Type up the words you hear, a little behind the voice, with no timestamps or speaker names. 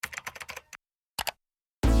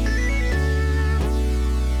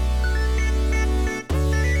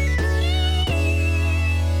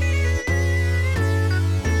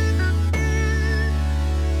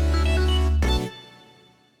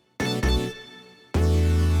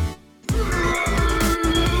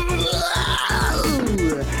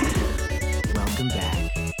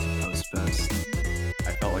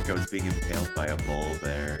being impaled by a bull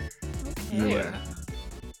there. Okay.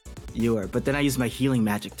 You were. But then I used my healing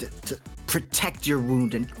magic to protect your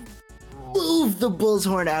wound and move the bull's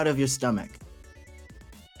horn out of your stomach.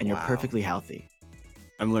 And you're perfectly healthy.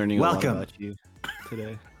 I'm learning Welcome. a lot about you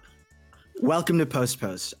today. Welcome to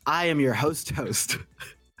Post. I am your host.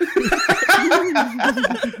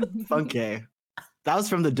 Funké. That was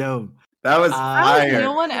from the Dome. That was How has fire.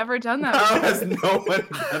 no one ever done that? How has no one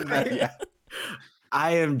done that yet?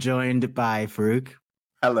 I am joined by Farouk,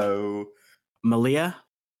 Hello. Malia,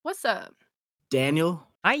 What's up? Daniel,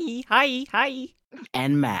 Hi.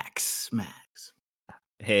 and Max.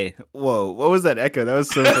 Hey, whoa, what was that echo? That was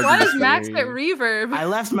so fucking Why does Max scary. get reverb? I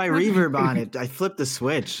left my reverb on it. I flipped the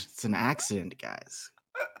switch. It's an accident, guys.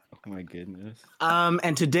 Oh my goodness.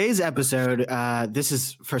 And today's episode, this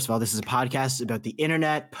is a podcast about the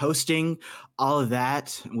internet, posting, all of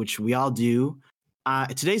that, which we all do.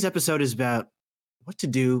 Today's episode is about what to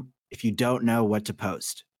do if you don't know what to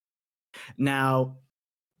post. Now,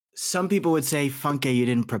 some people would say, Funké, you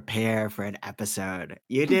didn't prepare for an episode.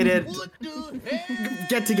 You didn't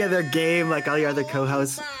get together a game like all your other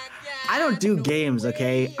co-hosts. I don't do games,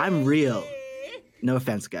 okay? I'm real. No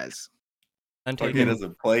offense, guys. Funké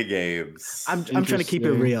doesn't play games. I'm trying to keep it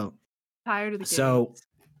Interesting. real. Tired of the So games.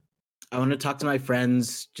 I want to talk to my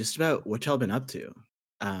friends just about what y'all been up to,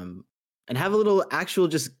 and have a little actual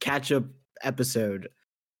just catch up episode.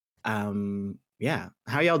 Yeah,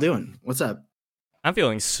 how y'all doing? What's up? I'm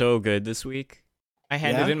feeling so good this week. I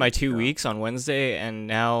handed Yeah? in my 2 weeks on Wednesday, and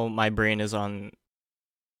now my brain is on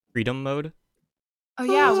freedom mode. Oh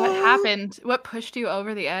yeah, what happened? What pushed you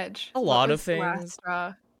over the edge? A What lot of was the last things.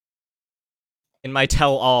 straw? In my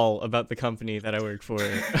tell-all about the company that I work for.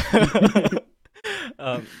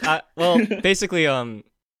 Basically,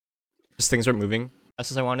 just things weren't moving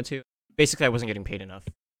as I wanted to. Basically, I wasn't getting paid enough.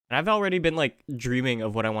 And I've already been, dreaming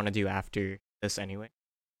of what I want to do after this anyway.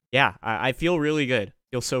 Yeah, I feel really good.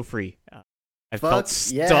 Feel so free. I felt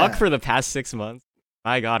Fuck yeah. stuck for the past 6 months.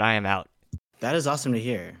 My God, I am out. That is awesome to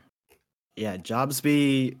hear. Yeah, jobs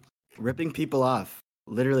be ripping people off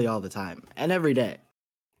literally all the time and every day.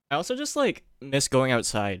 I also just, miss going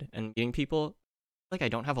outside and meeting people. I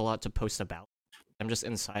don't have a lot to post about. I'm just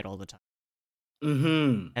inside all the time.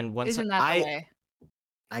 Mm-hmm. And once Isn't that the way?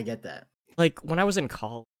 I get that. when I was in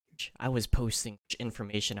college, I was posting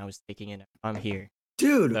information I was taking in. I'm here.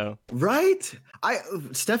 Dude, So right?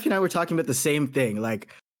 Steffi and I were talking about the same thing. I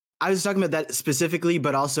was talking about that specifically,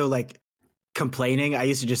 but also complaining. I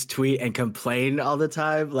used to just tweet and complain all the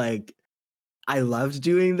time. I loved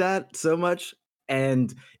doing that so much.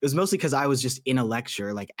 And it was mostly because I was just in a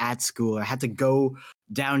lecture, at school. I had to go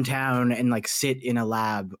downtown and sit in a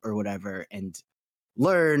lab or whatever and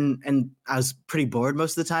learn. And I was pretty bored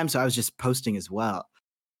most of the time. So I was just posting as well.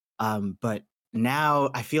 But now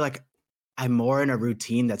I feel like I'm more in a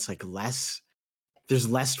routine that's there's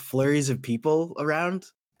less flurries of people around.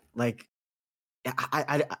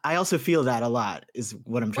 I also feel that a lot is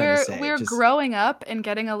what I'm trying to say. We're growing up and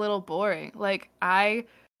getting a little boring. I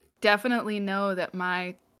definitely know that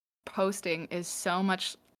my posting is so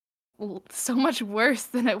much worse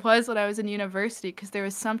than it was when I was in university, because there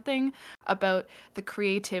was something about the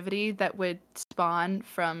creativity that would spawn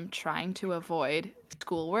from trying to avoid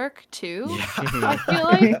schoolwork too. Yeah. I feel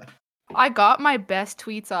like I got my best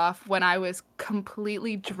tweets off when I was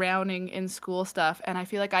completely drowning in school stuff, and I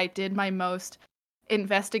feel like I did my most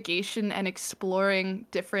investigation and exploring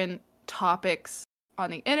different topics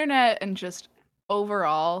on the internet and just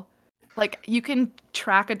overall. You can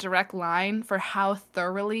track a direct line for how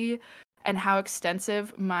thoroughly and how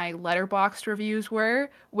extensive my Letterboxd reviews were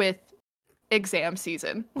with exam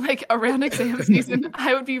season. Around exam season,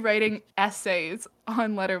 I would be writing essays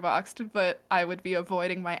on Letterboxd, but I would be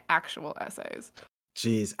avoiding my actual essays.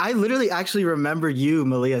 Jeez, I literally actually remember you,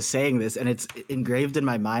 Malia, saying this, and it's engraved in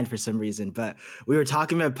my mind for some reason. But we were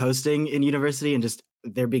talking about posting in university and just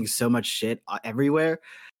there being so much shit everywhere.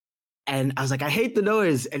 And I was like, I hate the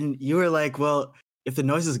noise. And you were like, well, if the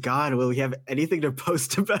noise is gone, will we have anything to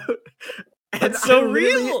post about? And that's so I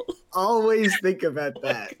literally real. always think about Oh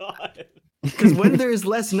that. my God. Because when there's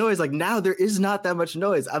less noise, now there is not that much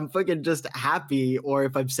noise. I'm fucking just happy, or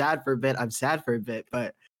if I'm sad for a bit, I'm sad for a bit.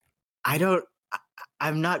 But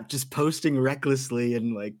I'm not just posting recklessly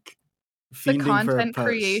and The fiending for a content post.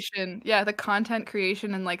 creation, yeah, the content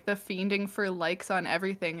creation and the fiending for likes on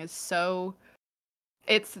everything is so.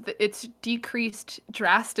 It's decreased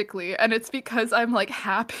drastically, and it's because I'm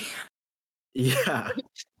happy. Yeah,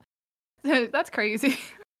 That's crazy.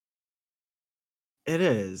 it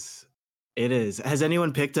is. It is. Has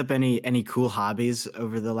anyone picked up any cool hobbies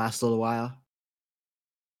over the last little while?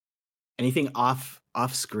 Anything off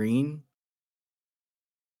off screen?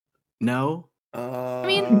 No. mean,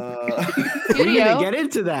 We need to Studio. get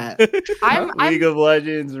into that. I'm League of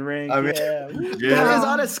Legends rank. I mean, yeah. That is No.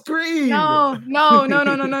 on a screen. No.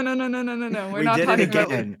 We're We not did talking it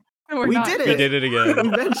again. about. We're We not. did We it. did it We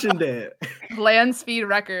again. mentioned it. Land speed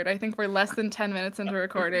record. I think we're less than 10 minutes into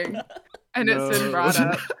recording, and it's been No. brought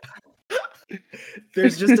up.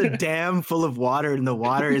 There's just a dam full of water, and the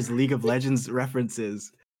water is League of Legends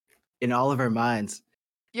references in all of our minds.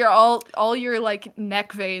 You're all your like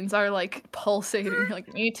neck veins are like pulsating. You're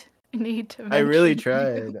like need to. I really mention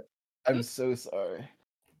tried. I'm so sorry.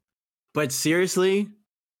 But seriously,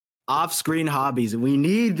 off-screen hobbies, we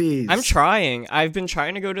need these. I'm trying. I've been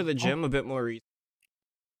trying to go to the gym a bit more recently.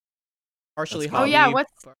 Partially That's Oh hobby. yeah,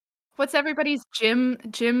 what's everybody's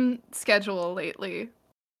gym schedule lately?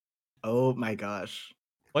 Oh my gosh.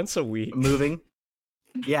 once a week. Moving.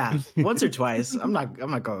 Yeah, once or twice. I'm not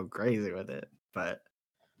going crazy with it, but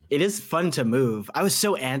it is fun to move. I was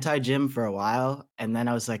so anti-gym for a while, and then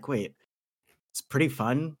I was like, wait, it's pretty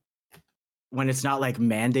fun when it's not like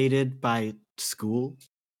mandated by school.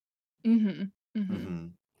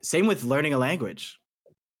 Same with learning a language.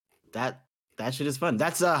 That shit is fun.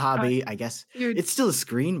 That's a hobby, I guess. Your It's still a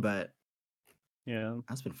screen, but Yeah.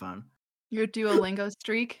 that's been fun. your Duolingo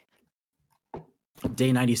streak.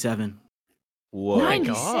 Day 97. Whoa. my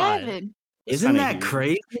God. 97. Isn't kinda that huge.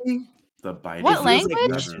 crazy? The biting. What feels like language?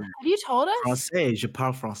 Russian. Have you told us? Français, je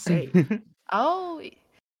parle français. Oh,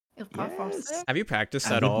 il parle Yes. français. Have you practiced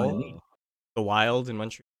I at live my all? life. The wild in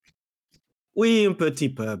Montreal. Oui, un petit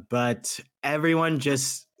peu, but everyone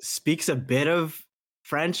just speaks a bit of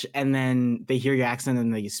French and then they hear your accent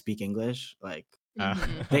and they speak English. Like,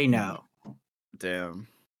 they know. Damn.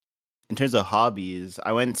 In terms of hobbies,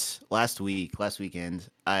 I went last weekend.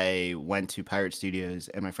 I went to Pirate Studios,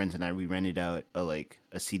 and my friends and I we rented out a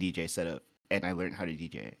CDJ setup, and I learned how to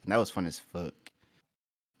DJ, and that was fun as fuck.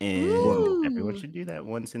 And everyone Ooh. should do that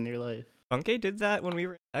once in their life. Funké did that when we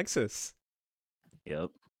were in Texas. Yep.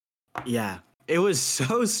 Yeah, it was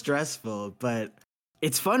so stressful, but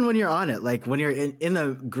it's fun when you're on it. Like, when you're in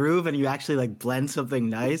the groove and you actually like blend something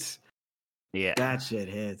nice, Yeah. that shit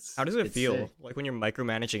hits. How does it It's feel? sick. Like when you're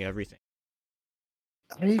micromanaging everything?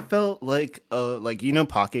 I felt like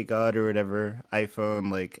Pocket God or whatever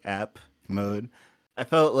iPhone app mode. I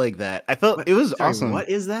felt like that. I felt What- it was sorry, awesome. What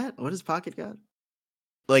is that? What is Pocket God?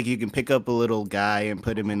 Like you can pick up a little guy and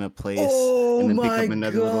put him in a place, and then pick up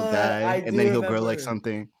another little guy, and then he'll grow like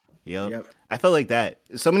something. Yep. I felt like that.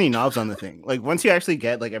 So many knobs on the thing. Like once you actually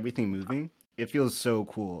get like everything moving, it feels so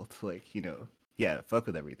cool to fuck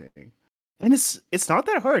with everything. And it's not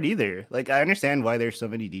that hard either. Like I understand why there's so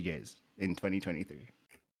many DJs in 2023.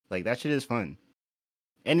 Like that shit is fun.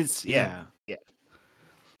 And it's yeah.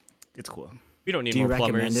 It's cool. We don't need Do you more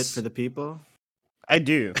recommend plumbers. it for the people? I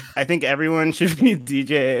do. I think everyone should be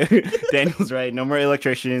DJ. Daniel's right. No more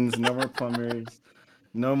electricians, no more plumbers,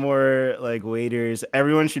 no more waiters.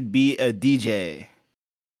 Everyone should be a DJ.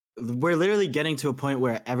 We're literally getting to a point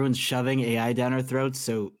where everyone's shoving AI down our throats,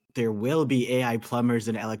 so there will be AI plumbers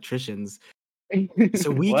and electricians.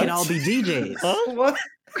 So we can What? all be DJs. Huh? What?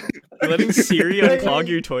 You're letting Siri unclog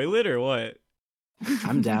your toilet or what?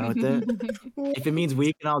 I'm down with it. If it means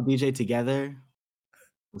we can all DJ together,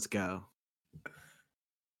 let's go.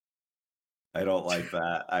 I don't like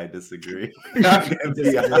that. I disagree. I'm gonna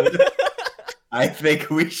be honest. I think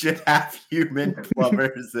we should have human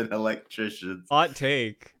plumbers and electricians. Hot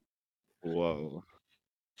take. Whoa.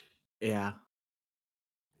 Yeah.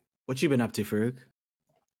 What you been up to, Farouk?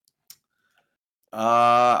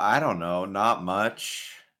 I don't know, not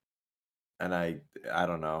much. And I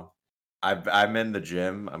don't know. I'm in the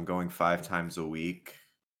gym. I'm going 5 times a week.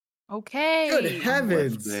 Okay. Good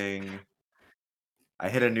heavens. Lifting. I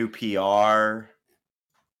hit a new PR,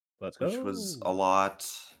 Let's which was a lot.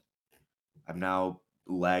 I'm now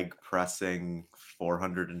leg pressing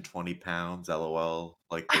 420 pounds. LOL,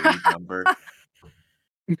 like the lead number.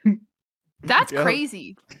 That's Yep.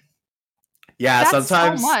 crazy. Yeah, That's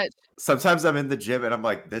sometimes so much. sometimes I'm in the gym and I'm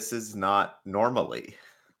like, this is not normally.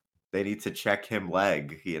 They need to check him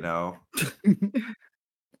leg, you know.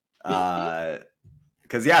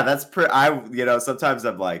 Because that's sometimes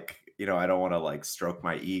I'm like, I don't want to like stroke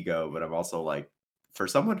my ego, but I'm also like, for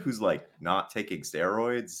someone who's like not taking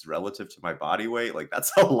steroids relative to my body weight, like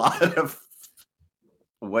that's a lot of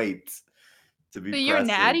weight to be So you're pressing.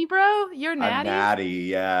 natty, bro? You're I'm natty? natty,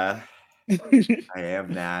 yeah. I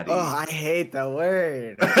am natty. Oh, I hate the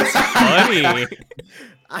word. Funny.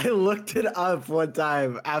 I looked it up one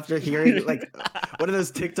time after hearing like one of those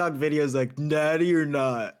TikTok videos, like natty or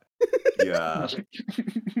not. Yeah.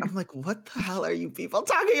 I'm like, what the hell are you people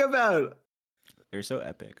talking about? They're so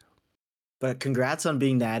epic. But congrats on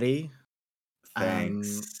being natty.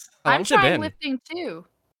 Thanks. How I'm long's it trying been? lifting too.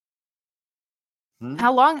 Hmm?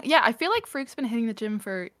 How long? Yeah, I feel like Freak's been hitting the gym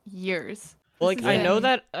for years. Well, This like has I know been-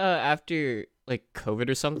 that after like COVID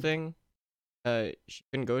or something, she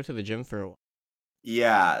couldn't go to the gym for a while.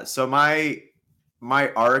 Yeah, so my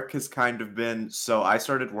arc has kind of been, so I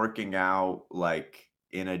started working out like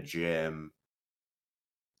in a gym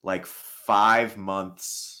like 5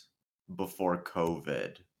 months before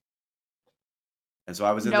COVID. And so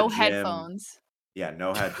I was in the no gym. headphones. Yeah,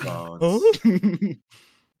 no headphones. Oh,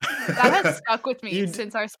 That has stuck with me You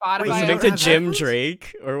since our Wait, Spotify. you listening don't to have Jim headphones?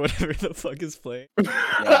 Drake or whatever the fuck is playing.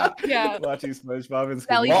 Yeah. Yeah. Watching SpongeBob and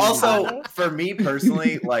Sally Scooby-Doo. Well, also Shadow. for me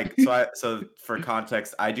personally, like so for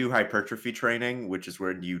context, I do hypertrophy training, which is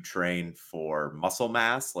where you train for muscle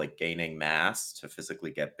mass, like gaining mass to physically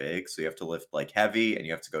get big. So you have to lift like heavy and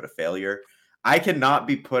you have to go to failure. I cannot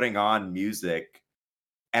be putting on music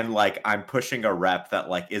and like I'm pushing a rep that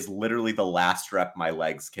like is literally the last rep my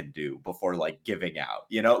legs can do before like giving out.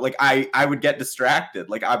 You know, like I would get distracted.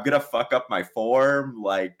 Like I'm gonna fuck up my form,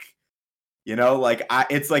 like like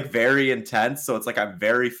it's like very intense, so it's like I'm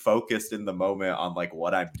very focused in the moment on like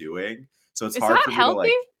what I'm doing, so it's Is hard that for me to healthy?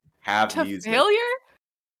 like have To music. failure?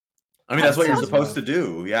 I mean, That that's what you're sounds- supposed to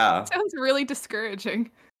do. Yeah, Sounds really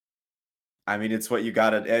discouraging. I mean, it's what you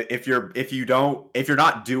gotta. If you're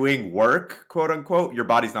not doing work, quote unquote, your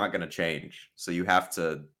body's not gonna change. So you have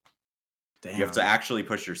to Damn. actually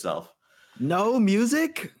push yourself. No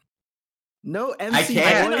music? No MC I can't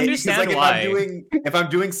can because understand like why. if I'm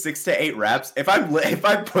doing 6 to 8 reps, if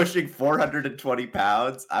I'm pushing 420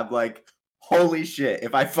 pounds, I'm like, holy shit!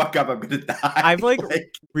 If I fuck up, I'm gonna die. I've like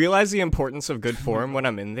realized the importance of good form when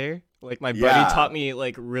I'm in there. Like my buddy Yeah. taught me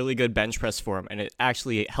like really good bench press form, and it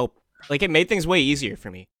actually helped. Like it made things way easier for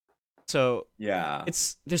me. So yeah,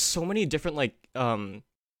 there's so many different like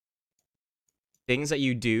things that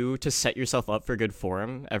you do to set yourself up for good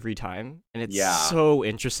form every time, and it's Yeah. so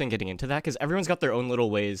interesting getting into that because everyone's got their own little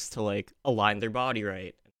ways to like align their body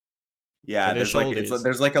right. yeah. their There's like shoulders.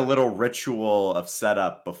 there's like a little ritual of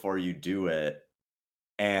setup before you do it,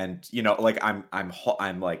 and like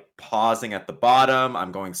I'm like pausing at the bottom.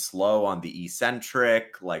 I'm going slow on the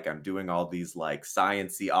eccentric. Like I'm doing all these like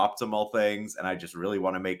sciencey optimal things, and I just really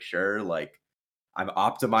want to make sure like I'm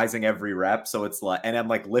optimizing every rep. So it's like, and I'm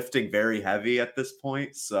like lifting very heavy at this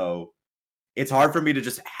point. So it's hard for me to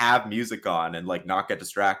just have music on and like not get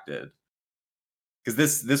distracted.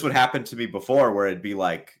 Because this would happen to me before where it'd be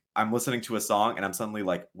like, I'm listening to a song and I'm suddenly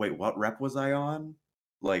like, wait, what rep was I on?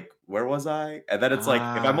 Like, where was I? And then it's like,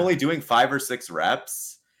 if I'm only doing 5 or 6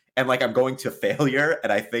 reps and like I'm going to failure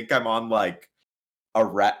and I think I'm on like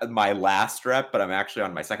my last rep, but I'm actually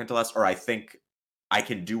on my second to last, or I think I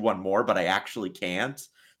can do one more, but I actually can't.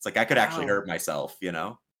 It's like I could actually hurt myself,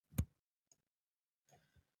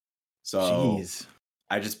 So Jeez.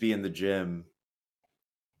 I just be in the gym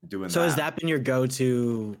doing So that. has that been your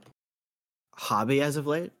go-to hobby as of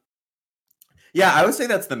late? Yeah, I would say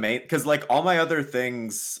that's the main, because like all my other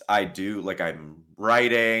things I do, like I'm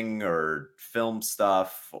writing or film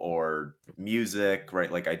stuff or music, right?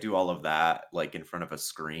 Like I do all of that like in front of a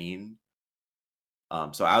screen.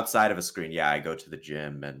 So outside of a screen, yeah, I go to the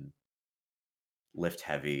gym and lift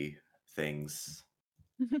heavy things,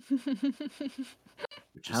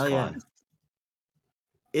 which is Hell yeah. fun.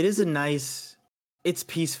 It is it's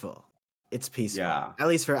peaceful. It's peaceful. Yeah. At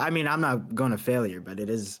least I'm not going to failure, but it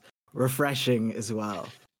is refreshing as well.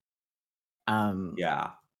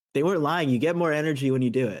 Yeah. They weren't lying. You get more energy when you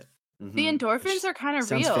do it. The Mhm. endorphins are kind of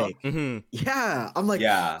Sounds real. fake. Mm-hmm. Yeah. I'm like,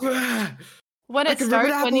 Yeah. "Ah, When I it can rip an starts,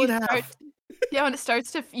 when apple you in start, half." yeah, when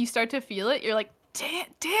you start to feel it, you're like,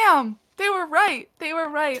 damn, they were right. They were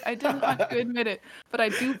right. I didn't want to admit it, but I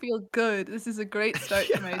do feel good. This is a great start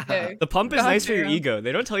to my day. The pump is God nice for your damn. ego.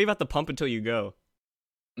 They don't tell you about the pump until you go.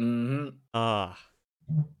 Mhm. Ah.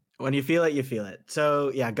 When you feel it, you feel it.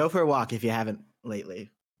 So yeah, go for a walk if you haven't lately.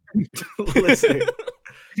 Listener.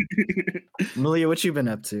 Malia, what you been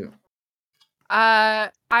up to? I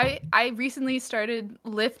recently started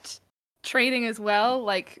lift training as well,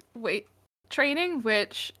 like weight training,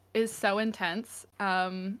 which is so intense.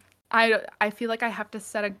 I feel like I have to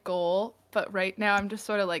set a goal, but right now I'm just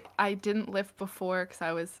sort of like, I didn't lift before because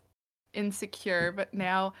I was insecure, but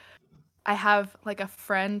now I have like a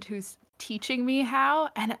friend who's teaching me how,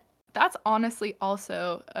 and that's honestly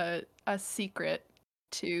also a secret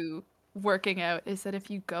to working out, is that if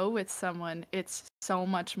you go with someone, it's so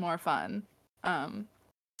much more fun.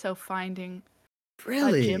 So finding a gym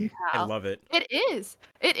Really? I pal. love it. It is.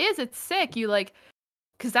 It's sick. You like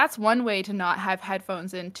because that's one way to not have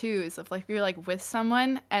headphones in too, is if like you're like with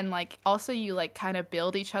someone and like also you like kind of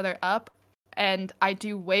build each other up. And I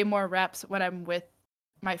do way more reps when I'm with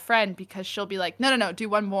my friend because she'll be like, no, do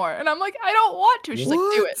one more. And I'm like, I don't want to. She's like,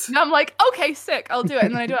 do it. And I'm like, okay, sick, I'll do it.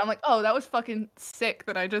 And then I do it. I'm like, oh, that was fucking sick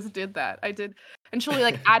that I just did that. I did. And she'll be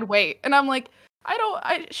like, add weight. And I'm like,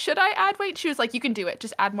 should I add weight? She was like, you can do it.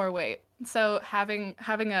 Just add more weight. So having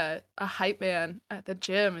a hype man at the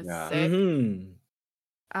gym is sick.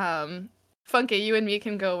 Funké, you and me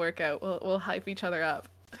can go work out. We'll hype each other up.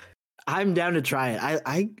 I'm down to try it.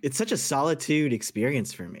 I it's such a solitude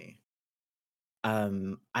experience for me.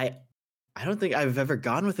 I don't think I've ever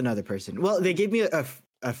gone with another person. Well, they gave me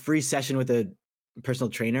a free session with a personal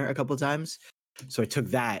trainer a couple times, so I took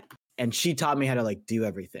that, and she taught me how to like do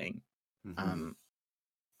everything.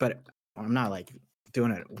 But I'm not like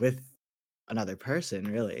doing it with another person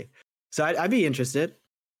really. So I'd be interested.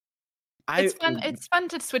 It's fun. It's fun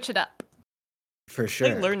to switch it up. For sure.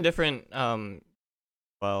 Like learn different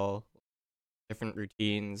different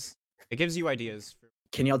routines. It gives you ideas.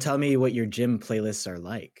 Can y'all tell me what your gym playlists are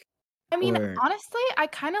like? I mean, honestly, I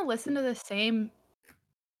kind of listen to the same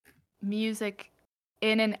music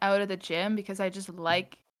in and out of the gym because I just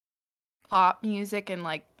like pop music and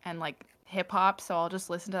like hip hop, so I'll just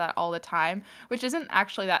listen to that all the time, which isn't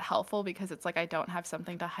actually that helpful because it's like I don't have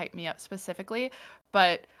something to hype me up specifically.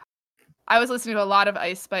 But I was listening to a lot of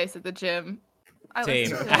Ice Spice at the gym.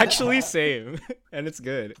 Same. Actually, same. And it's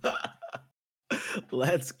good.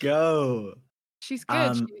 Let's go. She's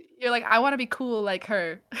good. You're like, I want to be cool like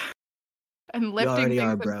her. And lifting things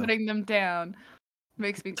and putting them down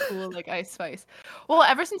makes me cool like Ice Spice. Well,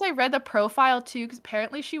 ever since I read the profile too, because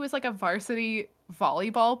apparently she was like a varsity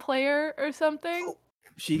volleyball player or something.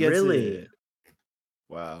 She gets really? it.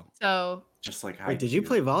 Wow. So just like wait, did you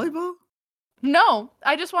play volleyball? No,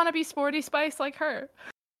 I just want to be sporty Spice like her.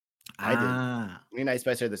 I did. Me and Ice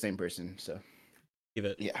Spice are the same person, so give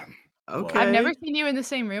it. Yeah. Okay. I've never seen you in the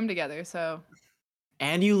same room together, so.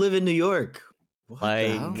 And you live in New York. What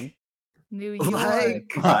the hell? New York.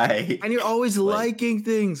 And you're always liking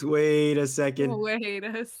things. Wait a second. Wait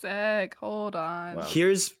a sec. Hold on. Wow.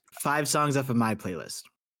 Here's 5 songs off of my playlist.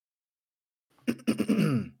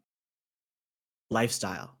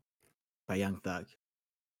 Lifestyle by Young Thug.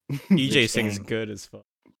 DJ sings good as fuck.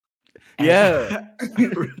 Yeah.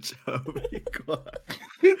 Rich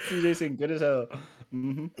DJ sings good as hell.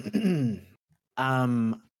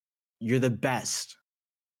 You're the Best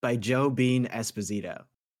by Joe Bean Esposito.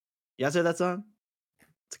 You guys heard that song?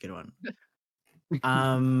 It's a good one.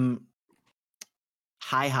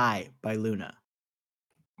 High High by Luna.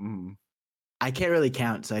 I can't really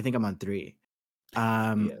count, so I think I'm on 3.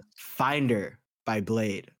 Finder by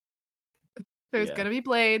Blade. There's gonna be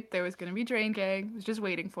Blade. There was gonna be Drain Gang. I was just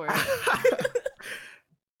waiting for it.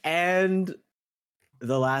 And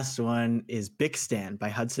the last one is Big Stand by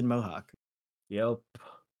Hudson Mohawk. Yep.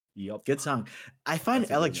 Good song. I find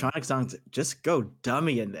electronic songs just go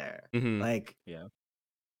dummy in there. Like,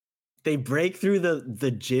 they break through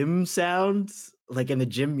the gym sounds, like in the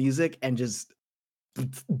gym music, and just.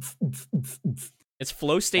 It's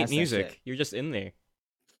flow state music. You're just in there.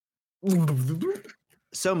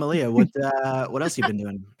 So Malia, what else you been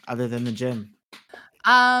doing other than the gym?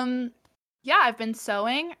 Yeah, I've been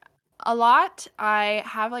sewing a lot. I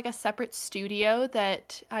have like a separate studio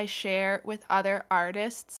that I share with other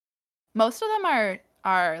artists. Most of them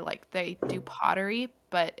are like they do pottery,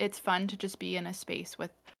 but it's fun to just be in a space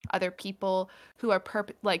with other people who are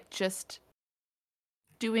like just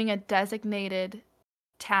doing a designated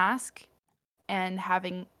task and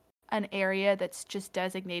having an area that's just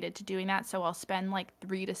designated to doing that. So I'll spend like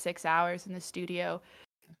 3 to 6 hours in the studio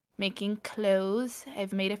making clothes.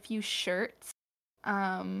 I've made a few shirts.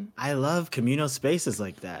 I love communal spaces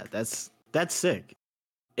like that. That's sick.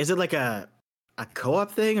 Is it like a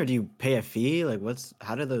co-op thing, or do you pay a fee? Like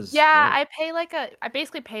how do those work? I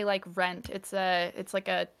basically pay like rent. It's like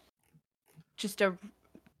a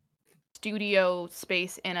studio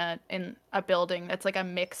space in a building that's like a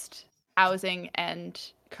mixed housing and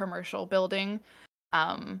commercial building.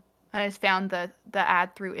 I just found the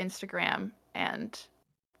ad through Instagram, and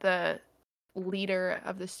the leader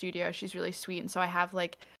of the studio, she's really sweet, and so I have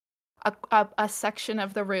like a section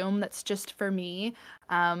of the room that's just for me,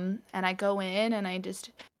 and I go in and I just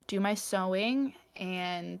do my sewing.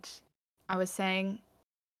 And I was saying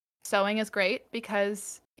sewing is great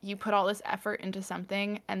because you put all this effort into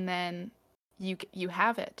something, and then you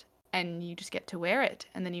have it and you just get to wear it,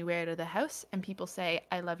 and then you wear it to the house and people say,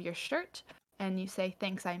 I love your shirt, and you say,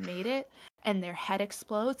 thanks, I made it, and their head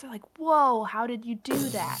explodes. They're like, whoa, how did you do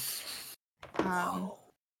that?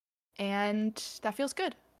 and that feels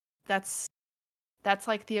good. That's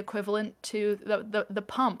like the equivalent to the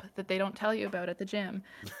pump that they don't tell you about at the gym.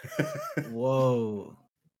 Whoa.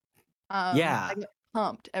 Yeah. I get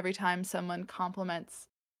pumped every time someone compliments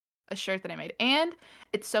a shirt that I made. And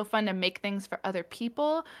it's so fun to make things for other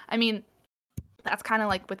people. I mean, that's kind of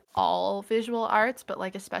like with all visual arts, but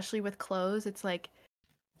like especially with clothes, it's like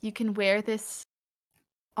you can wear this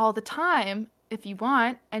all the time if you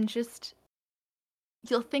want, and just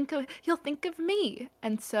you'll think of me.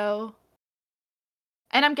 And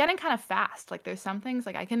I'm getting kind of fast. Like there's some things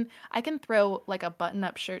like I can throw like a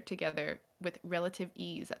button-up shirt together with relative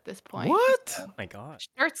ease at this point. What? So, Oh my gosh.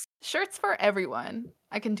 shirts for everyone.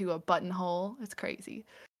 I can do a buttonhole. It's crazy.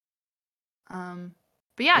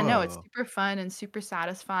 But yeah, no, it's Whoa. super fun and super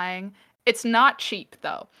satisfying. It's not cheap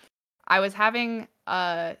though. I was having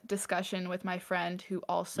a discussion with my friend who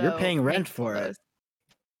also You're paying rent makes for it. clothes.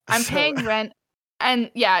 I'm So- paying rent,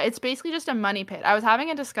 and yeah, it's basically just a money pit. I was having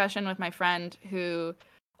a discussion with my friend who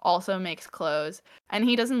also makes clothes, and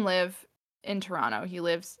he doesn't live in Toronto. He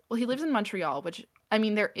lives in Montreal, which I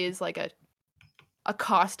mean there is like a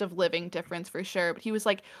cost of living difference for sure, but he was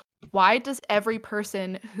like, why does every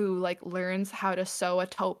person who like learns how to sew a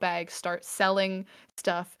tote bag start selling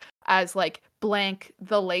stuff as like blank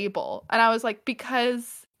the label? And I was like,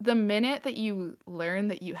 because the minute that you learn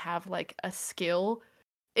that you have like a skill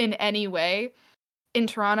in any way in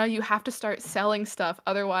Toronto, you have to start selling stuff.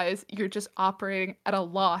 Otherwise, you're just operating at a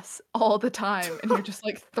loss all the time and you're just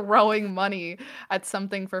like throwing money at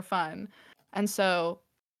something for fun. And so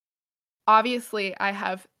obviously, I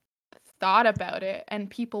have thought about it,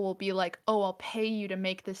 and people will be like, "Oh, I'll pay you to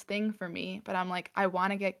make this thing for me." But I'm like, I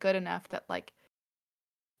want to get good enough that like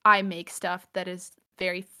I make stuff that is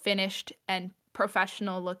very finished and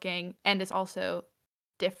professional looking and is also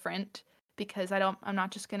different, because I'm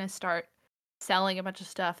not just going to start selling a bunch of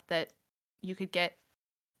stuff that you could get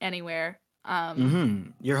anywhere.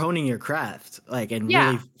 You're honing your craft, like, and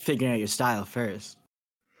Yeah. really figuring out your style first.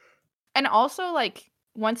 And also, like,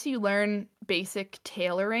 once you learn basic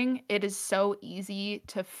tailoring, it is so easy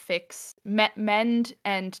to fix, mend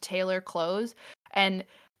and tailor clothes. And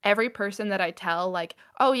every person that I tell, like,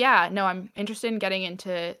 oh, yeah, no, I'm interested in getting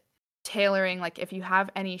into tailoring. Like, if you have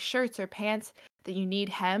any shirts or pants that you need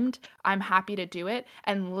hemmed, I'm happy to do it.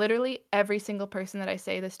 And literally every single person that I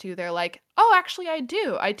say this to, they're like, oh, actually, I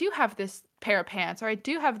do. I do have this pair of pants, or I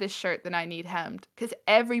do have this shirt that I need hemmed. Because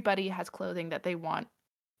everybody has clothing that they want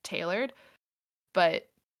tailored, but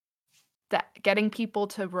that getting people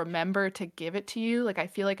to remember to give it to you, like I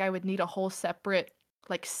feel like I would need a whole separate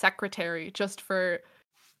like secretary just for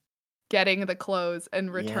getting the clothes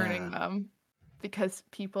and returning them, because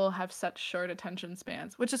people have such short attention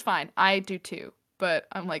spans, which is fine. I do too, but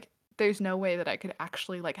I'm like, there's no way that I could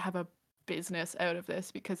actually like have a business out of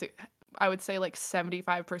this, because I would say like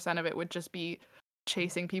 75% of it would just be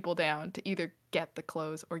chasing people down to either get the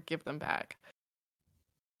clothes or give them back.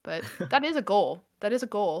 But that is a goal.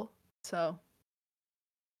 So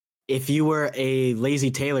If you were a lazy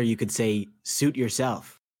tailor, you could say suit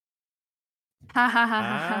yourself.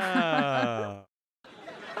 Ah.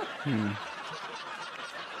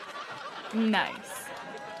 Nice.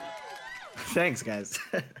 Thanks, guys.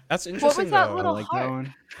 That's interesting that though. little I like heart? that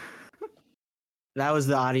one. That was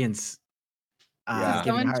the audience. Yeah. Did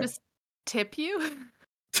giving someone heart. just tip you?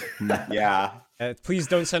 Yeah. Please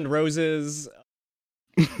don't send roses.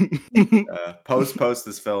 Post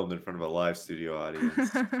is filmed in front of a live studio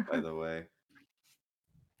audience, by the way.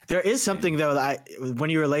 There is something though that when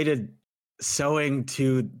you related sewing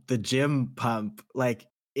to the gym pump, like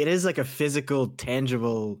it is like a physical,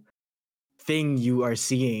 tangible thing you are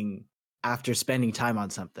seeing after spending time on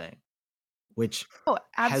something, which Oh,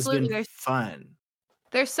 absolutely. has been fun.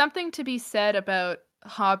 There's something to be said about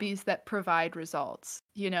hobbies that provide results.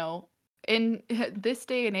 You know, in this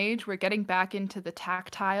day and age, we're getting back into the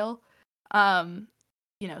tactile.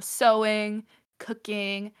 You know, sewing,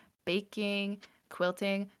 cooking, baking,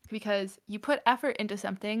 quilting, because you put effort into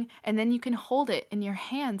something and then you can hold it in your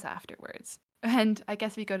hands afterwards. And I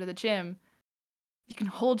guess if you go to the gym, you can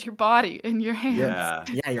hold your body in your hands. Yeah.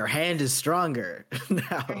 Yeah, your hand is stronger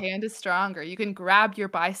now. Your hand is stronger. You can grab your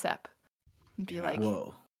bicep and be like,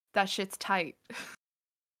 Whoa. that shit's tight.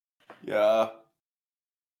 Yeah.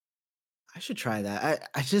 I should try that.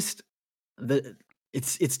 I just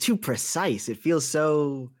it's too precise. It feels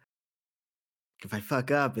so, if I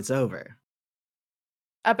fuck up, it's over.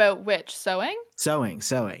 About which? Sewing? Sewing,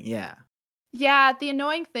 yeah. Yeah, the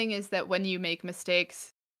annoying thing is that when you make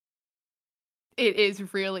mistakes, it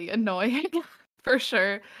is really annoying. For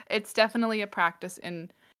sure. It's definitely a practice in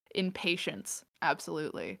patience.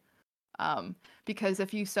 Absolutely. Because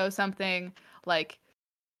if you sew something, like,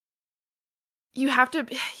 you have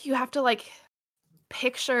to like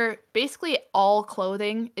picture, basically all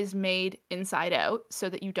clothing is made inside out so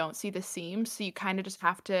that you don't see the seams. So you kind of just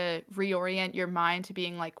have to reorient your mind to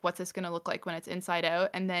being like, what's this going to look like when it's inside out?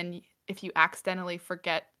 And then if you accidentally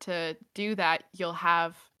forget to do that,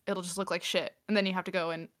 it'll just look like shit. And then you have to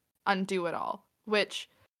go and undo it all, which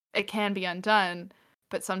it can be undone,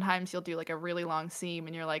 but sometimes you'll do like a really long seam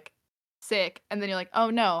and you're like sick. And then you're like, oh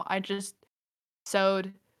no, I just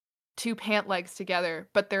sewed 2 pant legs together,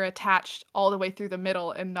 but they're attached all the way through the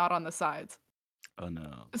middle and not on the sides. Oh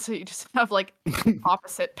no. So you just have like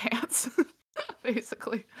opposite pants,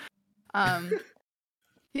 basically.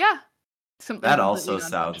 Yeah. Something That completely also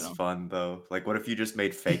sounds non-functional. fun though. Like, what if you just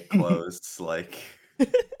made fake clothes, like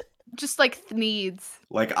Just like needs.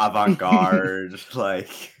 like avant-garde,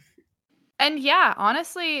 like And yeah,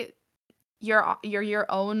 honestly, you're your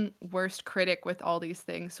own worst critic with all these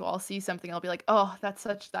things. So I'll see something, I'll be like, oh,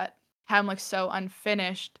 that ham looks so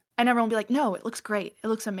unfinished. And everyone will be like, no, it looks great. It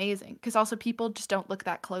looks amazing. Because also people just don't look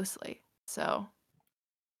that closely. So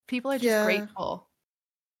people are just Yeah. grateful.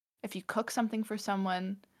 If you cook something for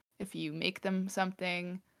someone, if you make them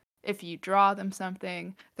something, if you draw them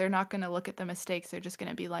something, they're not going to look at the mistakes. They're just going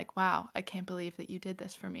to be like, wow, I can't believe that you did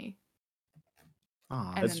this for me.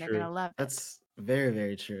 Aw, And That's then they're true. going to love it. that's very,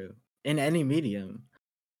 very true. In any medium.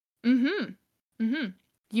 Mm-hmm. Mm-hmm.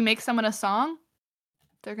 You make someone a song,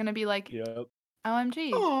 they're going to be like, Yep. OMG,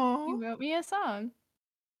 you Aw. wrote me a song.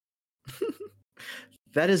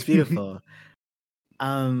 That is beautiful.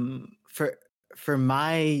 For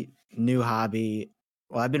my new hobby,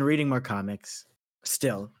 well, I've been reading more comics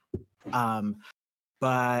still.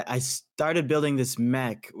 But I started building this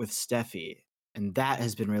mech with Steffi, and that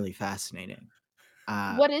has been really fascinating.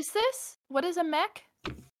 What is this? What is a mech?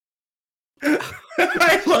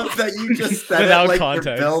 I love that you just said Without it like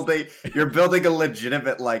context. you're building a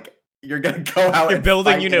legitimate, like, you're gonna go out You're and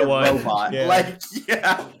building fight Unit a 1. robot. Yeah. Like,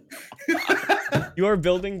 yeah. You are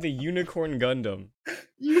building the Unicorn Gundam.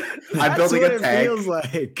 I'm That's building what a it tank. feels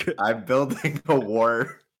like. I'm building a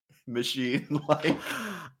war machine. Like,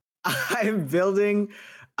 I'm building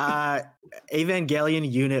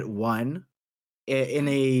Evangelion Unit 1 in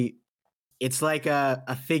a it's like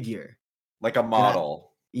a figure. like a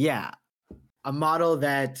model. Yeah. A model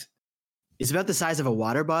that is about the size of a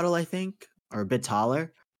water bottle, I think, or a bit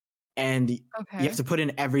taller. And you Okay. have to put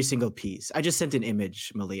in every single piece. I just sent an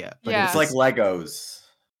image, Malia. But Yeah. It's like Legos.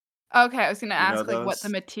 Okay, I was gonna You know ask like what the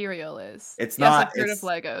those? material is. It's Yes, not. I've heard of It's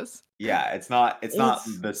Legos. yeah. It's not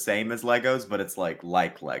It's- the same as Legos, but it's like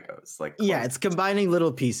Legos. Like yeah, close. it's combining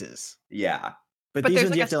little pieces. Yeah. But, But these there's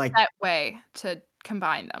ones like you a have to like set way to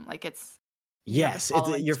combine them. Like it's you have to yes,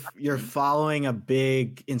 follow you're instructions. following a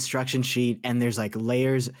big instruction sheet, and there's like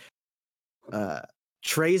layers,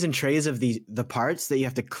 trays and trays of the parts that you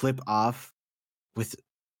have to clip off with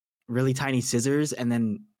really tiny scissors, and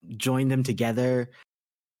then join them together,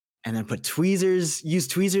 and then use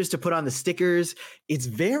tweezers to put on the stickers. It's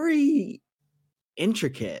very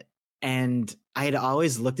intricate, and I had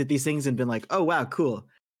always looked at these things and been like, "Oh wow, cool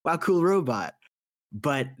robot,"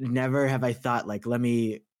 but never have I thought like, let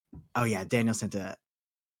me. Oh yeah, Daniel sent an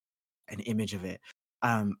image of it.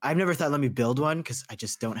 I've never thought let me build one because I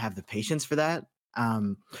just don't have the patience for that.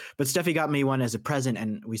 But Steffi got me one as a present,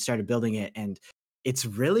 and we started building it, and it's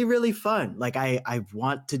really, really fun. Like I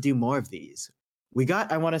want to do more of these. We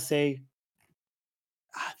got, I want to say,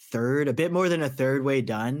 a bit more than a third way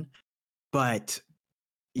done. But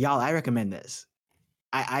y'all, I recommend this.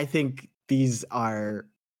 I think these are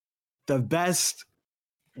the best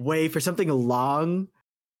way for something long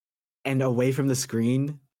and away from the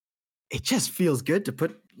screen. It just feels good to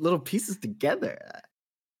put little pieces together.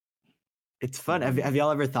 It's fun. Have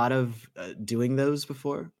y'all ever thought of doing those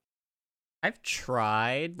before? I've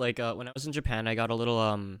tried, like, when I was in Japan, I got a little,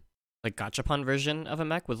 like, gachapon version of a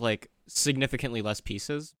mech with, like, significantly less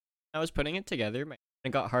pieces. I was putting it together, and it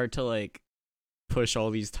got hard to, like, push all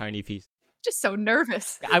these tiny pieces. Just so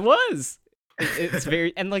nervous. I was! It's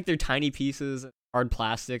very, and, like, they're tiny pieces, hard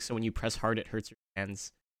plastic, so when you press hard, it hurts your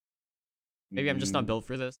hands. Maybe I'm just not built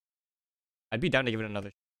for this. I'd be down to give it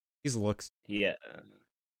another. These looks. Yeah.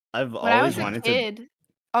 I've When I always was a wanted kid. to.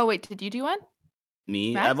 Oh wait, did you do one?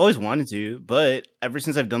 Me, Max? I've always wanted to, but ever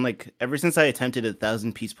since I attempted a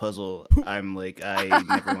 1,000-piece puzzle, I'm like, I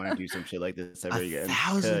never want to do some shit like this ever again.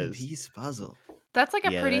 1,000-piece puzzle. That's like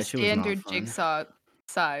a Yeah, pretty that shit was not standard fun. jigsaw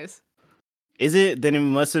size. Is it? Then it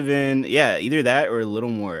must have been, yeah, either that or a little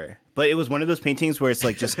more. But it was one of those paintings where it's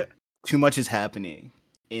like just too much is happening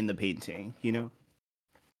in the painting, you know?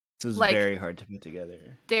 This is like very hard to put together.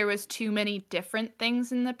 there was too many different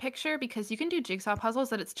things in the picture, because you can do jigsaw puzzles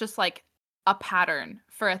that it's just like a pattern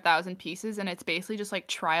for 1,000 pieces, and it's basically just like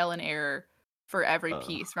trial and error for every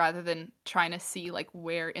piece rather than trying to see like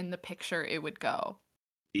where in the picture it would go.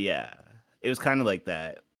 Yeah, it was kind of like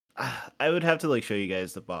that. I would have to like show you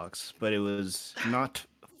guys the box, but it was not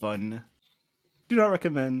fun. Do not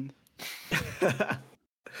recommend.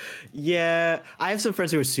 Yeah, I have some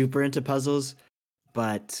friends who are super into puzzles,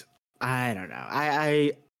 but I don't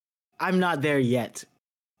know. I'm not there yet.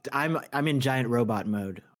 I'm in giant robot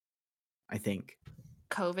mode, I think.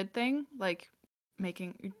 COVID thing, like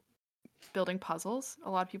building puzzles. A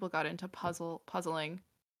lot of people got into puzzling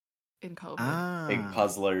in COVID. Big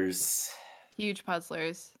puzzlers. Huge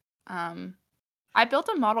puzzlers. I built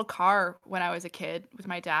a model car when I was a kid with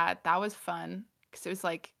my dad. That was fun because it was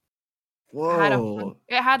like Whoa.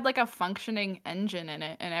 it had like a functioning engine in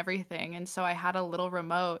it and everything, and so I had a little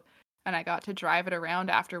remote and I got to drive it around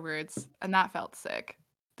afterwards, and that felt sick.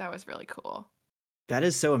 That was really cool. That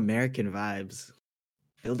is so American vibes.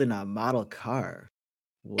 Building a model car.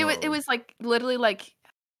 It was like literally like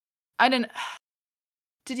I didn't.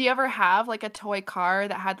 Did you ever have like a toy car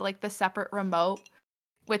that had like the separate remote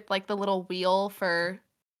with like the little wheel for?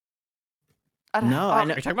 No, Are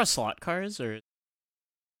you talking about slot cars or?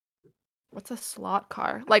 What's a slot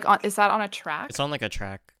car? Like, is that on a track? It's on like a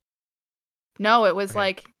track. No, it was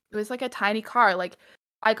like a tiny car. Like,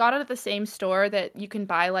 I got it at the same store that you can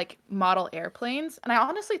buy like model airplanes, and I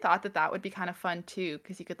honestly thought that would be kind of fun too,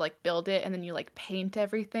 because you could like build it and then you like paint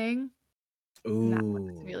everything. Ooh. And that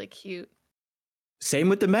looks really cute. Same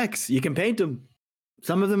with the mechs. You can paint them.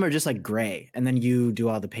 Some of them are just like gray, and then you do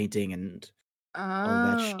all the painting and all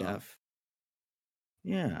that stuff.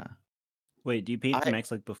 Yeah. Wait, do you paint the mechs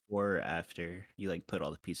like before or after you like put all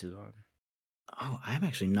the pieces on? Oh, I'm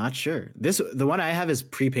actually not sure. The one I have is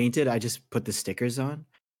pre-painted. I just put the stickers on.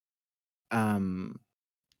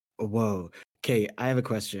 Whoa. Okay, I have a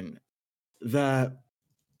question. The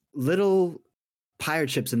little pirate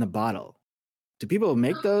ships in the bottle. Do people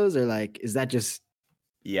make those, or like is that just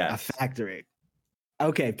a factory?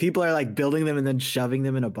 Okay, people are like building them and then shoving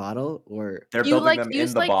them in a bottle, or they're building them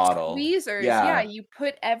in the bottle. Tweezers. Yeah, you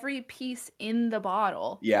put every piece in the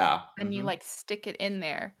bottle. Yeah. And you like stick it in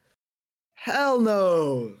there. Hell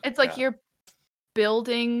no. It's like you're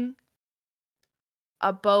building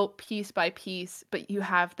a boat piece by piece, but you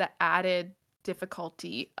have the added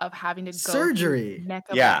difficulty of having to go surgery. Through the neck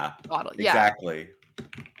of a bottle. Yeah, exactly.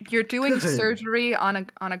 You're doing surgery on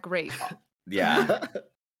a grape. Yeah.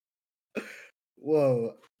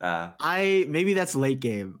 Whoa. Maybe that's late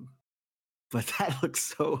game, but that looks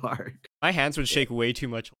so hard. My hands would shake way too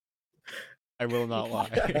much. I will not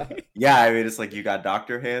lie. Yeah, I mean, it's like, you got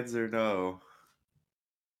doctor hands or no?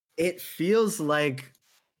 It feels like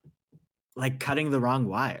cutting the wrong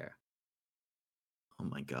wire. Oh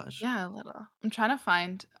my gosh. Yeah, a little. I'm trying to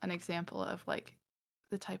find an example of like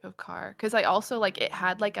the type of car, because I also like it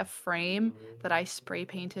had like a frame that I spray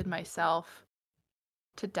painted myself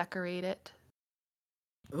to decorate it.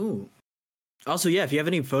 Ooh. Also, yeah, if you have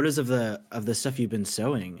any photos of the stuff you've been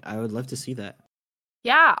sewing, I would love to see that.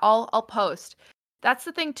 Yeah, I'll post. That's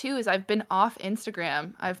the thing too, is I've been off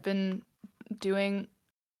Instagram. I've been doing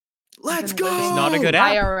Let's go. It's not a good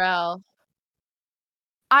app. IRL.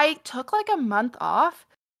 I took like a month off,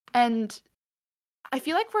 and I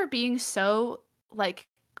feel like we're being so like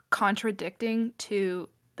contradicting to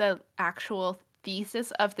the actual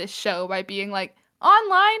thesis of this show by being like,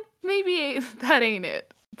 online, maybe that ain't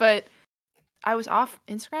it. But I was off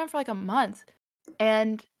Instagram for like a month,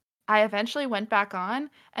 and I eventually went back on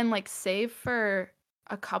and like saved for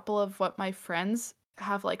a couple of what my friends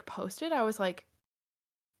have like posted. I was like,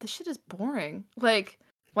 this shit is boring. Like,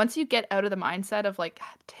 once you get out of the mindset of like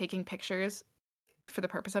taking pictures for the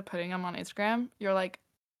purpose of putting them on Instagram, you're like,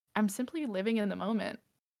 I'm simply living in the moment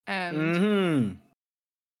and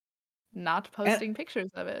not posting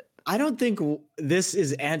pictures of it. I don't think this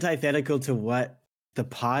is antithetical to what the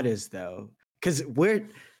pod is, though, because we're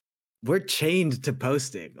chained to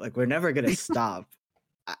posting. Like, we're never gonna stop.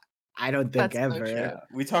 I don't think ever. So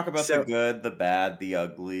we talk about the good, the bad, the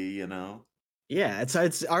ugly. You know. Yeah,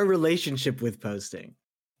 it's our relationship with posting.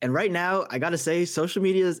 And right now, I gotta say, social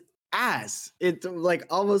media is ass. It's like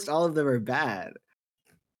almost all of them are bad.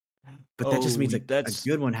 But that just means a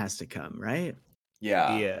good one has to come, right?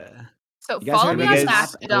 Yeah. Yeah. So follow me on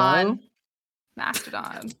Mastodon.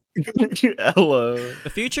 Mastodon. Hello. The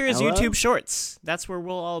future is YouTube Shorts. That's where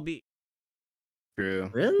we'll all be. True.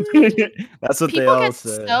 Really? That's what they People all get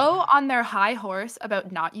say. so on their high horse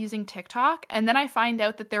about not using TikTok, and then I find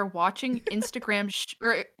out that they're watching Instagram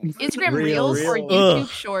or Instagram Reels or Reels. YouTube Ugh.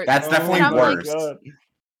 Shorts. That's definitely I'm like, worse.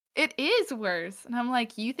 it is worse. And I'm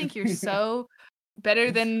like, you think you're so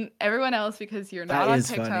better than everyone else because you're not That on is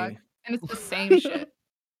TikTok, funny. and it's the same shit.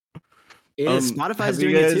 It is. Have Spotify's you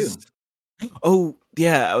doing it too. guys- Oh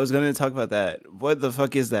yeah, I was gonna talk about that. What the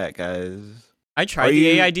fuck is that, guys? I tried Are the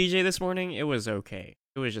you- AI DJ this morning. It was okay.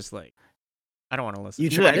 It was just like, I don't want to listen. You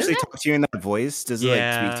Does it tried actually it? talk to you in that voice? Does it like speak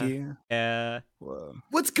Yeah. to you? Yeah. Whoa.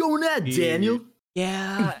 What's going on, Daniel?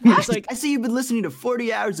 Yeah. I, It's like, I see you've been listening to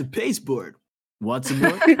 40 hours of pasteboard. Want some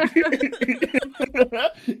more?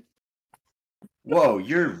 Whoa,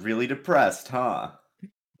 you're really depressed, huh?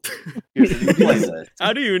 Here's a new playlist.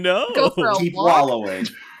 how do you know? Go for a Keep walk. wallowing.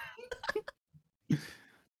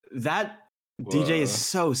 That DJ is Whoa.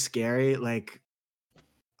 so scary. Like,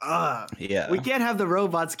 Yeah. we can't have the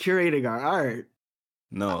robots curating our art.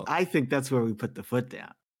 No. I think that's where we put the foot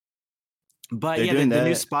down. But They're yeah, doing the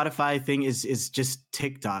new that. Spotify thing is just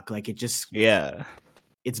TikTok. Like Yeah.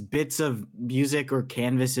 it's bits of music or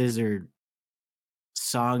canvases or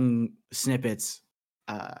song snippets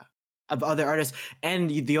of other artists, and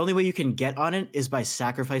the only way you can get on it is by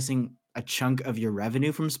sacrificing a chunk of your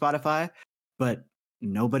revenue from Spotify. But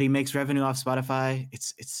nobody makes revenue off Spotify.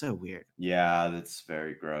 It's so weird. Yeah, that's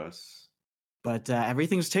very gross. But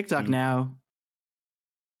everything's TikTok Mm. now,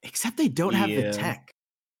 except they don't have the Yeah. tech,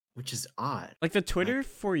 which is odd. Like the Twitter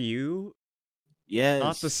for you, Yes.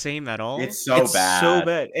 not the same at all. It's so bad. So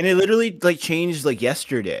bad. And it literally like changed like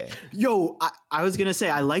yesterday. Yo, I was gonna say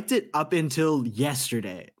I liked it up until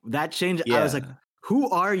yesterday. That changed. I was like, who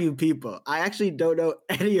are you people? I actually don't know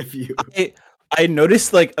any of you. I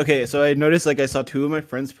noticed like okay, so I noticed like I saw two of my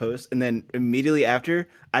friends post, and then immediately after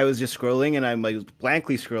I was just scrolling, and I'm like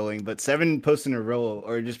blankly scrolling, but 7 posts in a row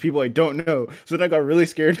or just people I don't know. So then I got really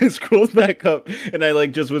scared and scrolled back up, and I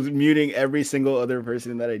like just was muting every single other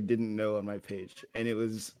person that I didn't know on my page, and it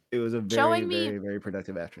was a very Showing me- very very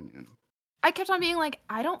productive afternoon. I kept on being like,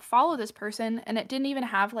 I don't follow this person, and it didn't even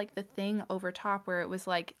have like the thing over top where it was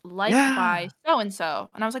like liked Yeah. by so and so,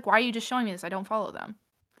 and I was like, why are you just showing me this? I don't follow them.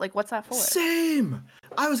 Like, what's that for? Same.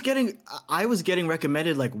 I was getting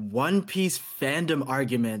recommended like One Piece fandom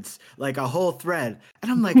arguments, like a whole thread,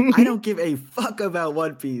 and I'm like, I don't give a fuck about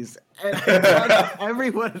One Piece. And I blocked every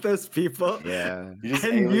one of those people. Yeah. You just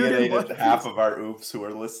And muted alienated One half Piece. of our oops who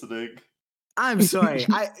are listening. I'm sorry.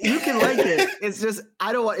 You can like it. It's just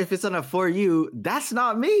I don't want if it's on a For You. That's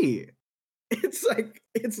not me. It's like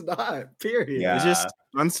it's not. Period. Yeah. It's just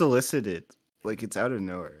unsolicited. Like it's out of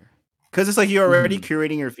nowhere. Because it's like you're already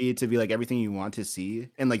curating your feed to be like everything you want to see.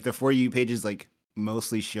 And like the For You page is like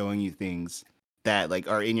mostly showing you things that like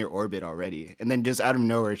are in your orbit already. And then just out of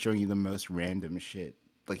nowhere showing you the most random shit.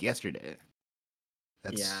 Like yesterday.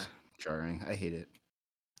 That's jarring. I hate it.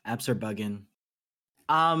 Apps are bugging.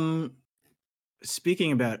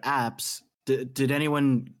 Speaking about apps, did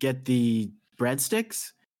anyone get the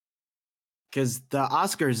breadsticks? Because the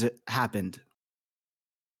Oscars happened.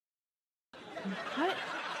 What?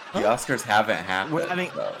 The Oscars haven't happened. Well, I mean,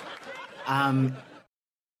 though.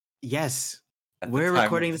 Yes, At the we're time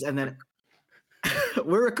recording of- this, and then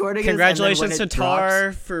we're recording. Congratulations this, to and then when it Tar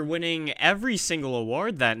drops- for winning every single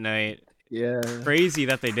award that night. Yeah. Crazy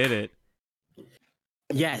that they did it.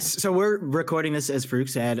 Yes, so we're recording this, as Farouk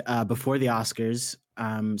said, before the Oscars.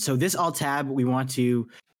 So this alt tab, we want to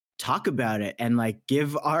talk about it and like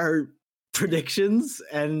give our predictions.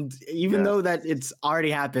 And even though that it's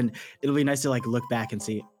already happened, it'll be nice to like look back and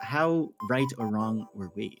see how right or wrong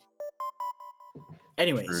were we.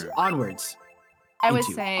 Anyways, True. onwards. I was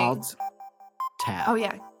into saying. alt tab. Oh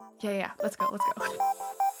yeah. Let's go.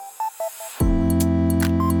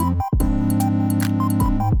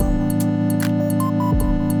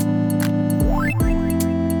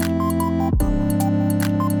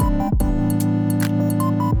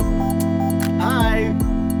 Hi.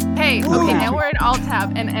 Hey, Woo. okay, now we're in alt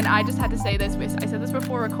tab, and I just had to say this. I said this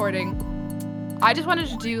before recording. I just wanted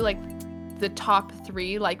to do like the top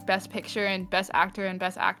 3, like best picture and best actor and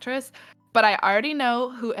best actress. But I already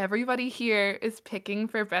know who everybody here is picking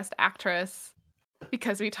for best actress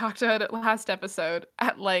because we talked about it last episode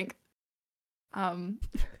at length.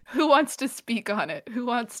 Who wants to speak on it? Who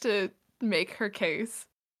wants to make her case?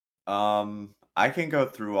 I can go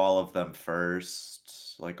through all of them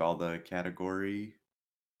first, like all the category.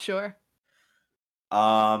 Sure.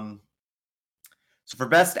 So for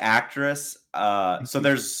best actress, so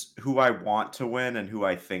there's who I want to win and who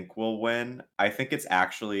I think will win. I think it's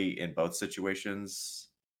actually in both situations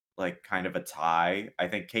like kind of a tie. I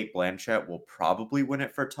think Cate Blanchett will probably win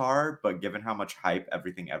it for Tar, but given how much hype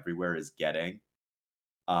Everything Everywhere is getting,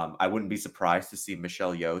 I wouldn't be surprised to see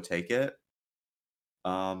Michelle Yeoh take it.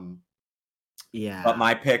 Yeah. But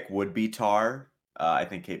my pick would be Tar. I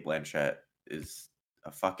think Cate Blanchett is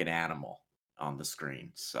a fucking animal on the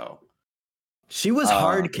screen. So she was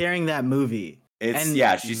hard carrying that movie.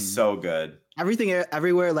 She's so good. Everything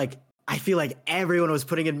Everywhere, like I feel like everyone was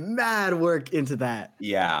putting in mad work into that.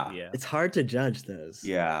 Yeah. It's hard to judge those.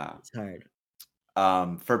 Yeah. It's hard.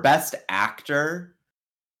 For Best Actor,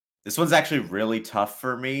 this one's actually really tough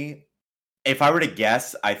for me. If I were to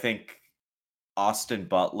guess, I think Austin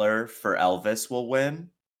Butler for Elvis will win.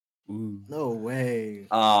 Ooh. No way.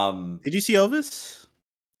 Did you see Elvis?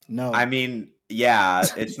 No. I mean, yeah,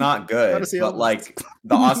 it's not good, but like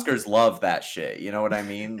the Oscars love that shit. You know what I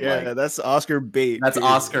mean? Yeah, like, that's Oscar bait. That's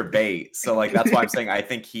Oscar bait. So like that's why I'm saying I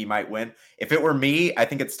think he might win. If it were me, I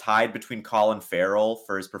think it's tied between Colin Farrell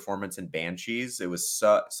for his performance in Banshees. It was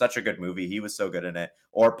such a good movie. He was so good in it.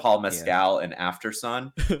 Or Paul Mescal in After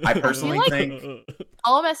Sun. I personally think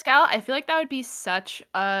Paul Mescal, I feel like that would be such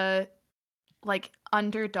a like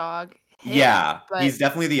underdog hit, yeah, but he's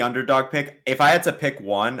definitely the underdog pick. If I had to pick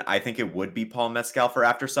one, I think it would be Paul Mescal for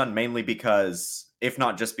After Sun, mainly because, if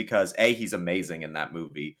not just because, A, he's amazing in that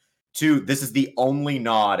movie. 2, this is the only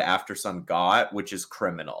nod After Sun got, which is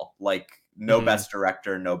criminal. Like, no best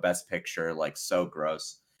director, no best picture, like, so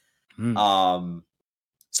gross.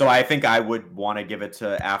 So I think I would want to give it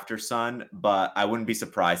to After Sun, but I wouldn't be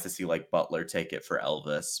surprised to see, like, Butler take it for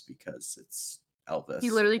Elvis, because it's Elvis. He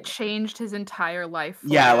literally changed his entire life.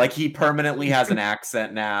 Yeah, like he permanently has an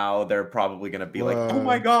accent now. They're probably gonna be like, "Oh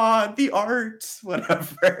my god, the art,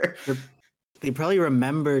 whatever." They probably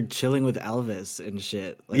remembered chilling with Elvis and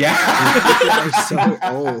shit. Like, yeah, they're so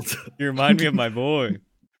old. You remind me of my boy.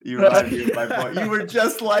 You remind me of my boy. You were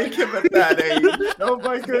just like him at that age. Oh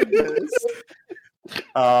my goodness.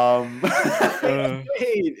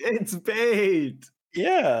 It's bait.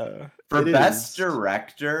 Yeah. For Best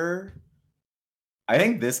Director, I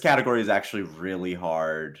think this category is actually really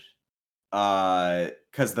hard.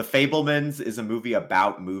 Because The Fabelmans is a movie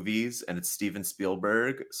about movies, and it's Steven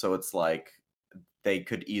Spielberg, so it's like they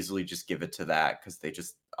could easily just give it to that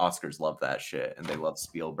because Oscars love that shit and they love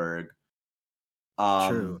Spielberg.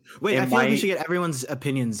 True. Wait, I feel like we should get everyone's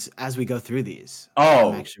opinions as we go through these.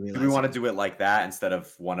 Oh, do we want to do it like that instead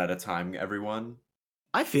of one at a time, everyone?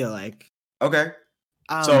 I feel like. Okay.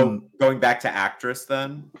 So going back to actress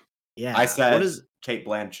then. Yeah. I said Cate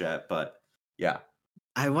Blanchett, but yeah.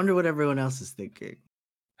 I wonder what everyone else is thinking.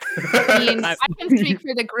 I mean, I can speak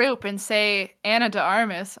for the group and say Anna de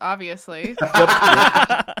Armas, obviously.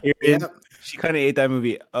 She kind of ate that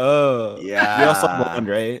movie. Oh, yeah. We all saw Blonde,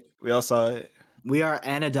 right? We all saw it. We are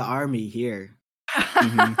Anna de Army here.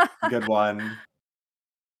 Good one.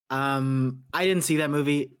 I didn't see that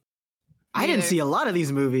movie. I didn't see a lot of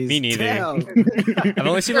these movies. Me neither. Damn. I've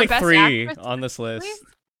only seen like 3 on this list. Please?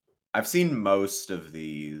 I've seen most of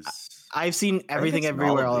these. I've seen Everything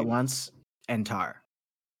Everywhere All at Once and Tar.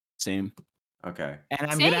 Same. Okay. And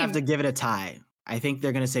I'm going to have to give it a tie. I think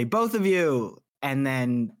they're going to say both of you, and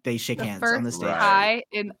then they shake hands on the stage. Tie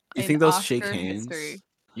in you think those Oscar shake hands? history.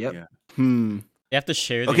 Yep. Yeah. They have to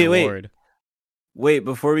share the award. Wait,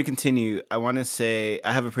 before we continue, I want to say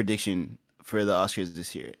I have a prediction for the Oscars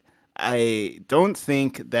this year. I don't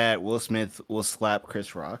think that Will Smith will slap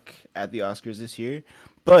Chris Rock at the Oscars this year,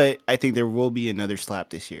 but I think there will be another slap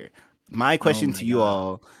this year. My question to you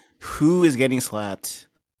all, who is getting slapped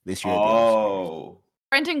this year at the Oscars?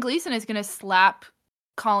 Brendan Gleeson is going to slap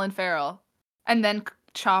Colin Farrell and then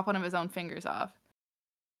chop one of his own fingers off.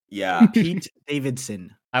 Yeah. Pete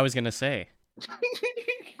Davidson. I was going to say.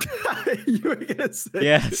 You were going to say.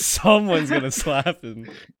 Yeah, someone's going to slap him.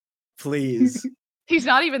 Please. He's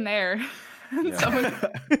not even there. Yeah. Someone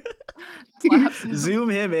slaps him. Zoom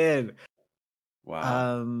him in.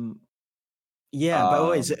 Wow. Yeah, but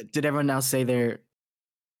wait, did everyone now say their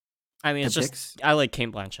I mean, it's just picks? I like Cate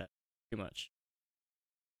Blanchett too much.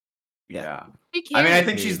 Yeah. I mean, I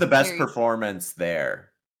think she's the best performance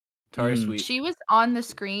there. Tar Sweet. She was on the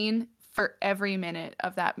screen for every minute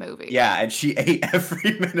of that movie. Yeah, and she ate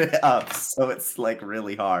every minute up, so it's like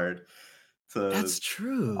really hard to That's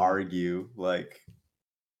true. argue. Like,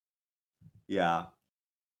 yeah.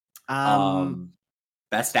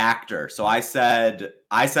 Best actor. So I said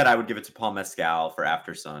I would give it to Paul Mescal for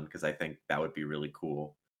After Sun because I think that would be really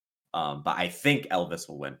cool. But I think Elvis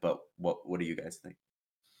will win. But what do you guys think?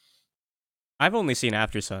 I've only seen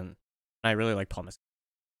After Sun, and I really like Paul Mescal.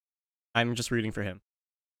 I'm just rooting for him.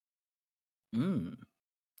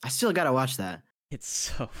 I still gotta watch that. It's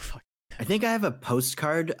so fucking I think I have a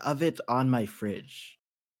postcard of it on my fridge,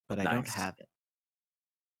 but I don't Nice. have it.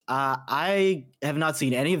 I have not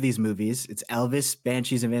seen any of these movies. It's Elvis,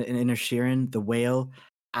 Banshees of Inisherin, The Whale,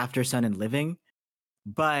 After Sun, and Living.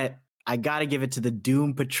 But I gotta give it to the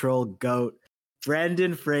Doom Patrol GOAT,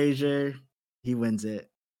 Brendan Fraser. He wins it.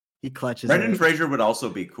 He clutches Brendan it. Fraser would also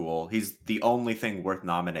be cool. He's the only thing worth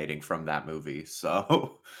nominating from that movie.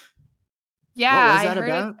 So Yeah, was I that heard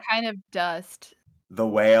about? it's kind of dust. The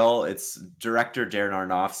Whale, it's director Darren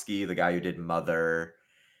Aronofsky, the guy who did Mother.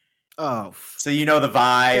 Oh, So you know the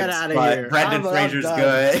vibes, get out of but here. Brendan I'm Fraser's done.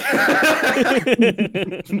 good.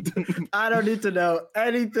 I don't need to know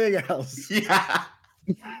anything else. Yeah.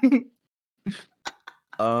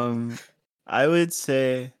 I would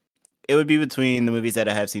say it would be between the movies that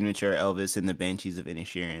I have seen, which are Elvis and the Banshees of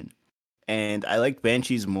Inisherin. And I like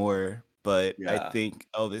Banshees more, but I Yeah. think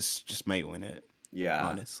Elvis just might win it. Yeah.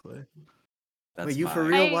 Honestly. That's Wait, you for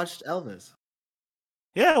fine. real I- watched Elvis?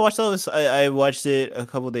 Yeah, I watched Elvis. I watched it a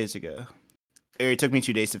couple days ago. It took me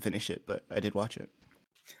 2 days to finish it, but I did watch it.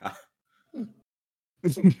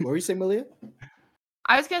 What were you saying, Malia?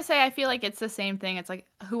 I was gonna say I feel like it's the same thing. It's like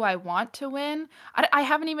who I want to win. I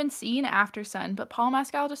haven't even seen After Sun, but Paul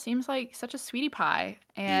Mescal just seems like such a sweetie pie,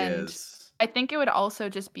 He and is. I think it would also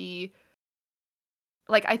just be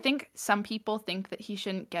like I think some people think that he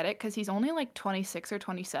shouldn't get it because he's only like 26 or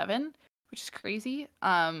 27, which is crazy.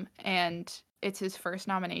 And it's his first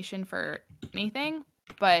nomination for anything,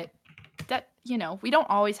 but that we don't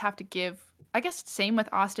always have to give. I guess same with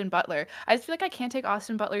Austin Butler. I just feel like I can't take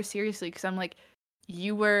Austin Butler seriously because I'm like,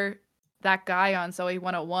 you were that guy on Zoe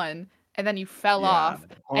 101, and then you fell Yeah. off,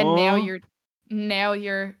 and now Huh?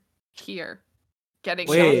 you're here getting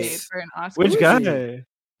Wait, nominated for an Oscar. Which Who is guy?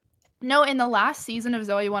 No, in the last season of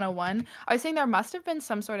Zoe 101, I was saying there must have been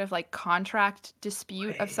some sort of like contract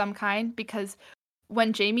dispute of some kind because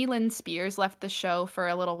when Jamie Lynn Spears left the show for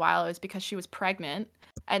a little while, it was because she was pregnant,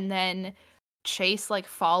 and then Chase like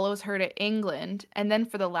follows her to England, and then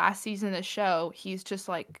for the last season of the show, he's just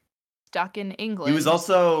like stuck in England. He was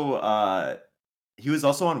also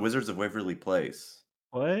on Wizards of Waverly Place.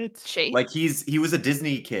 What? Chase. Like he was a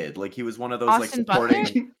Disney kid. Like he was one of those Austin like supporting.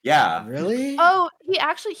 Butler? Yeah. Really? Oh, he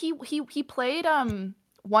actually he played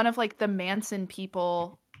one of like the Manson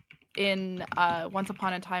people in Once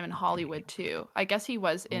Upon a Time in Hollywood too. I guess he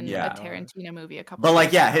was in Yeah. a Tarantino movie a couple But like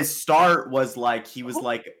years yeah, ago. his start was like he was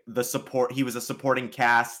like the support. He was a supporting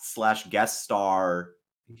cast / guest star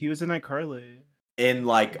He was in iCarly. in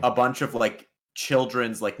like a bunch of like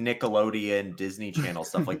children's like Nickelodeon, Disney Channel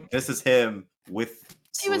stuff. Like this is him with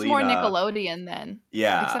He was more Selena. Nickelodeon then.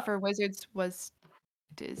 Yeah. Except for Wizards was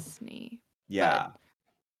Disney. Yeah.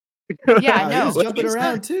 Yeah, Wow, no. he's jumping He's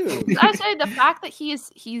around too. I say the fact that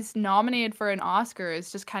he's nominated for an Oscar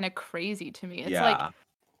is just kind of crazy to me.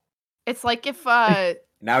 It's like if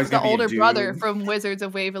Now he's the gonna be in older brother Dune. from Wizards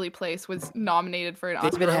of Waverly Place was nominated for an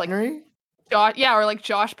Oscar. David Or like Henry? or like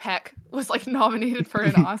Josh Peck was like nominated for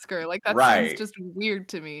an Oscar. Like that Right. seems just weird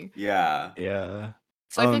to me. Yeah. Yeah.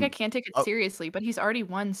 So I feel like I can't take it oh. seriously, but he's already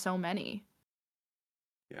won so many.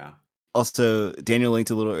 Yeah. Also, Daniel linked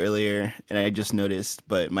a little earlier, and I just noticed,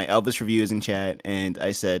 but my Elvis review is in chat, and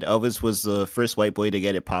I said Elvis was the first white boy to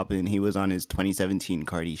get it poppin'. He was on his 2017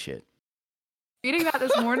 Cardi shit. Reading that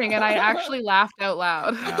this morning, and I actually laughed out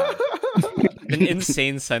loud. Yeah. An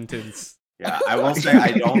insane sentence. Yeah, I will say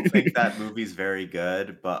I don't think that movie's very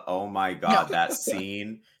good, but oh my god, that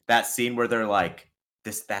scene where they're like,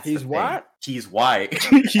 that's He's the what? thing. He's white.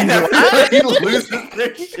 He's And what? everybody loses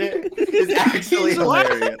their shit. It's actually He's what?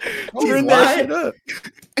 hilarious. Turn He's that white. shit up.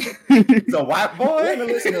 It's a white I boy. haven't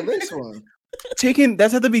listened to this one.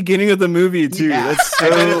 That's at the beginning of the movie too. Yeah. That's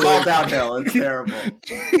And then it's all so downhill. It's terrible.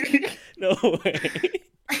 No way.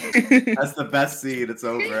 That's the best scene. It's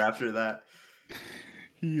over after that.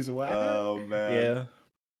 he's wild. Oh man. Yeah.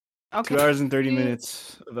 Okay. 2 hours and 30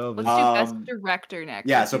 minutes of Elvis. Let's do Best Director next.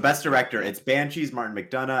 Yeah, Let's so do Best Director, it's Banshees, Martin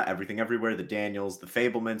McDonagh, Everything Everywhere, The Daniels, The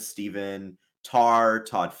Fablemans, Steven, Tar,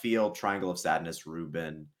 Todd Field, Triangle of Sadness,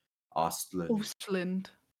 Ruben, Ostland. Ostland.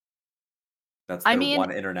 That's I their mean-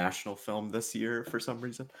 one international film this year for some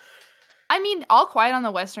reason. I mean, All Quiet on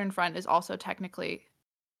the Western Front is also technically,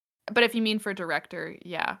 but if you mean for director,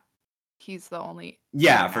 yeah, he's the only.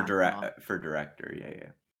 Yeah, for international. director.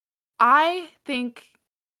 Yeah. I think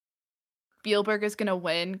Spielberg is gonna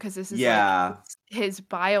win because this is Yeah. like his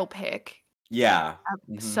biopic. Yeah.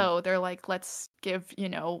 Mhm. So they're like, let's give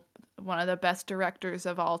one of the best directors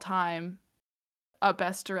of all time a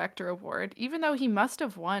Best Director award, even though he must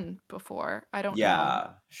have won before. I don't know. Yeah,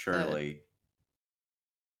 surely.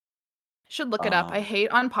 Should look it up. I hate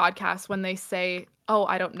on podcasts when they say, "Oh,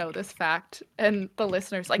 I don't know this fact," and the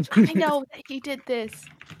listener's like, "I know that he did this."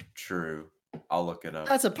 True. I'll look it up.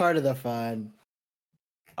 That's a part of the fun.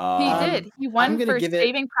 He did. He won gonna for give it-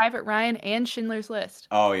 Saving Private Ryan and Schindler's List.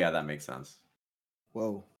 Oh yeah, that makes sense.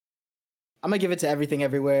 Whoa. I'm gonna give it to Everything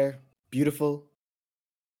Everywhere. Beautiful.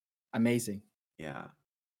 Amazing. Yeah.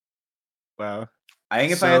 Wow. I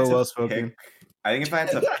think if I had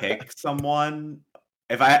to pick someone,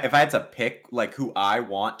 if I had to pick like who I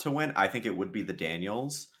want to win, I think it would be the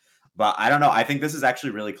Daniels. But I don't know. I think this is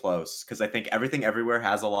actually really close because I think Everything Everywhere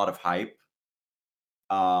has a lot of hype.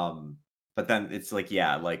 But then it's like,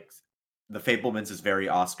 yeah, like The Fablemans is very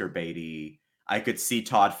Oscar baity. I could see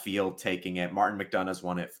Todd Field taking it. Martin McDonagh's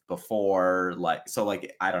won it before. Like, so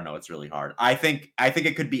like, I don't know. It's really hard. I think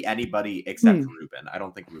it could be anybody except Ruben. I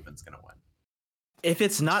don't think Ruben's gonna win. If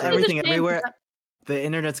it's not It's a Everything shame Everywhere, that- the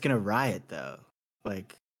internet's gonna riot though.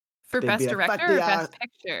 Like For they'd Best be like, "Fuck Director or the Best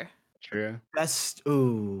Picture? True. best.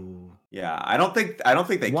 Ooh. Yeah, I don't think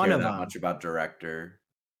they One care of that them. much about director.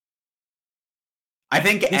 I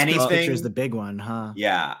think Best Picture anything is the big one, huh?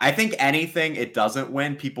 Yeah, I think anything it doesn't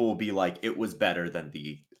win, people will be like, it was better than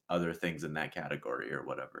the other things in that category or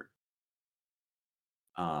whatever.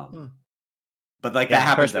 But like that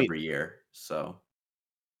happens every year, so.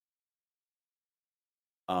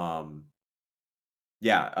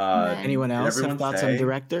 Yeah. Anyone else have thoughts on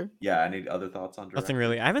director? Yeah, any other thoughts on director? Nothing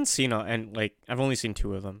really. I haven't seen and like I've only seen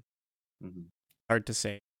 2 of them. Mhm. Hard to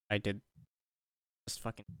say. I did. Just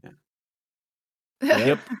fucking. Yeah.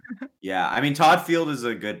 Yep. Yeah, I mean Todd Field is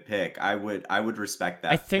a good pick. I would respect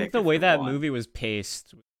that. I think pick the if way it that won. movie was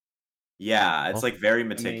paced. Yeah, it's like very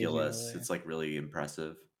Amazing, meticulous. really. It's like really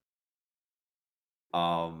impressive.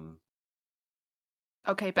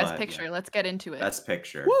 Okay, Best Picture. Let's get into it. Best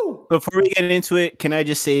Picture. Woo! Before we get into it, can I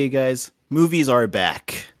just say, you guys, movies are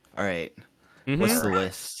back. All right. What's the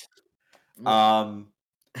list? So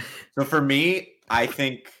for me, I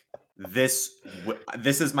think this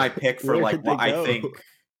is my pick for Where like did they what I go? think.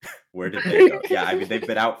 Where did they go? Yeah, I mean they've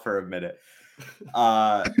been out for a minute.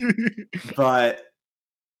 But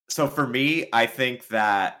so for me, I think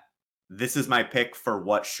that this is my pick for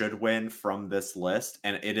what should win from this list,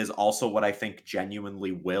 and it is also what I think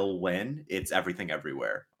genuinely will win. It's Everything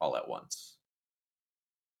Everywhere all at once.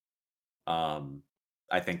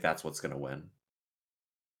 I think that's what's gonna win.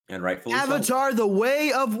 And rightfully so. Avatar: The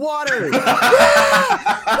Way of Water.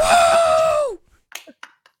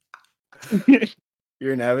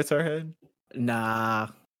 You're an Avatar head? Nah.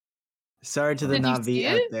 Sorry to the Did you Navi see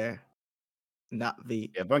out it? there.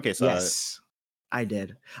 Navi. Yeah, Funké saw it. Yes, I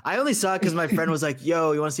did. I only saw it because my friend was like,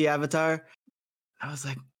 "Yo, you want to see Avatar?" I was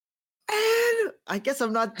like, "Man, I guess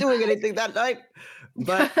I'm not doing anything that night."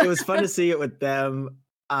 But it was fun to see it with them.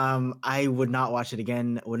 I would not watch it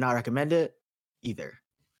again. Would not recommend it either.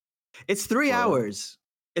 It's 3 hours.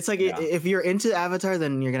 It's like if you're into Avatar,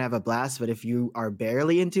 then you're gonna have a blast. But if you are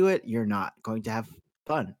barely into it, you're not going to have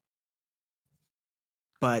fun.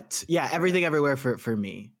 But yeah, Everything Everywhere for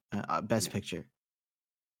me. Best Picture.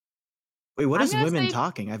 Wait, what I'm is gonna Women say-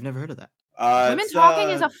 Talking? I've never heard of that. Women Talking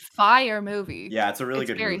is a fire movie. Yeah, it's a really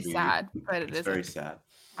good movie. It's very sad, but It's very sad.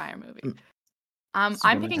 Fire movie. Mm.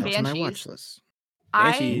 I'm picking That's on my Banshees. watch list.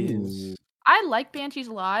 I like Banshees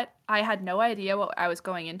a lot. I had no idea what I was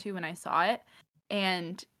going into when I saw it,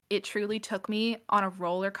 and it truly took me on a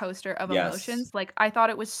roller coaster of emotions. Like I thought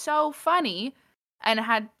it was so funny, and it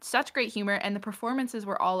had such great humor, and the performances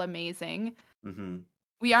were all amazing. Mm-hmm.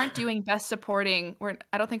 We aren't doing best supporting.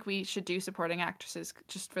 I don't think we should do supporting actresses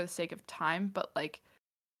just for the sake of time. But like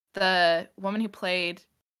the woman who played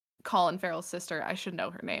Colin Farrell's sister, I should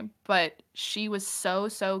know her name, but she was so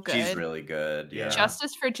good. She's really good. Yeah.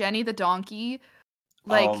 Justice for Jenny the donkey.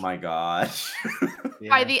 Like, oh my gosh.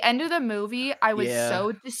 By the end of the movie, I was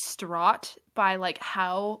so distraught by like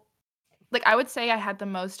how, like I would say I had the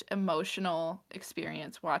most emotional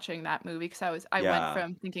experience watching that movie because I went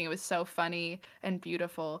from thinking it was so funny and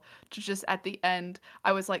beautiful to just at the end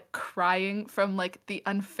I was like crying from like the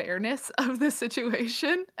unfairness of the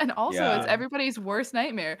situation, and also it's everybody's worst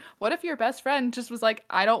nightmare. What if your best friend just was like,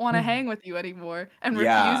 I don't want to hang with you anymore, and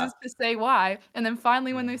refuses to say why, and then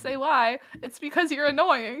finally when they say why, it's because you're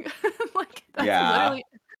annoying. Like that's literally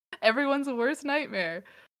everyone's worst nightmare.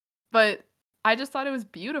 But I just thought it was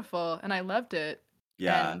beautiful and I loved it.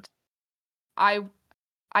 Yeah. And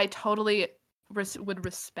I totally would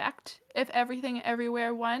respect if Everything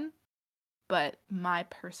Everywhere won, but my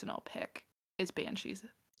personal pick is Banshees.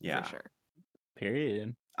 Yeah. For sure.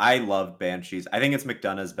 Period. I love Banshees. I think it's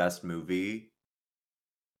McDonough's best movie.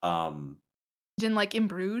 Didn't like In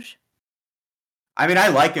Bruges? I mean, I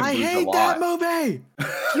like him. I a hate lot. that movie.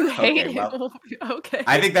 You hate Okay, well, it? Okay.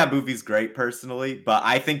 I think that movie's great personally, but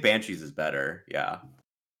I think Banshees is better. Yeah.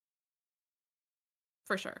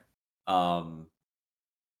 For sure. But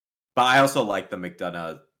I also like the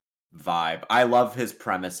McDonough vibe. I love his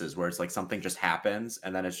premises where it's like something just happens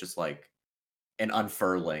and then it's just like an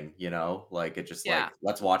unfurling, you know? Like it just Yeah. like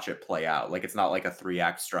let's watch it play out. Like it's not like a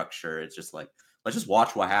 3-act structure. It's just like let's just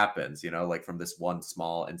watch what happens, you know, like from this one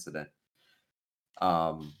small incident.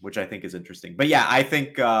 Which I think is interesting. But yeah, I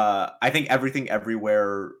think Everything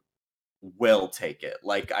Everywhere will take it.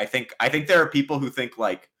 Like I think there are people who think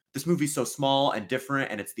like this movie's so small and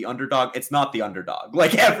different and it's the underdog. It's not the underdog.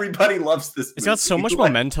 Like everybody loves this movie. It's got so much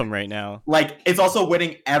momentum right now. Like it's also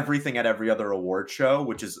winning everything at every other award show,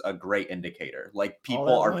 which is a great indicator. Like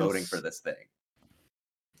people are voting for this thing.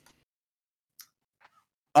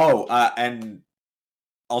 Oh, and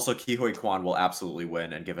also Ke Huy Quan will absolutely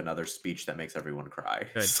win and give another speech that makes everyone cry.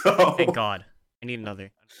 Good. So Thank God. I need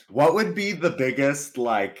another. What would be the biggest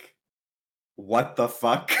like what the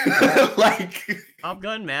fuck? Like Top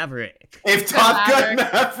Gun Maverick. If Top Gun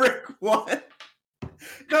Maverick won.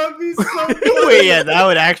 That'd be so Wait, yeah, that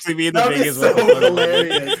would actually be the biggest so one.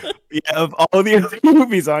 hilarious. Yeah, of all the other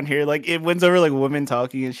movies on here, like it wins over like women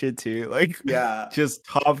talking and shit too. Like, yeah, just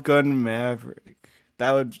Top Gun Maverick.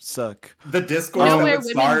 That would suck. The discourse that would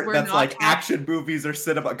start that's like action movies or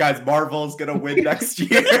cinema. Guys, Marvel's gonna win next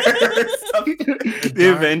year.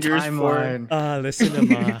 The Avengers timeline. Listen to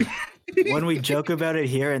my. When we joke about it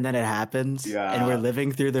here and then it happens, and we're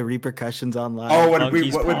living through the repercussions online. Oh, when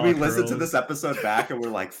we listen to this episode back and we're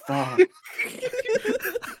like, fuck.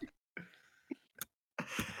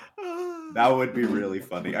 That would be really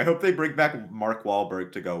funny. I hope they bring back Mark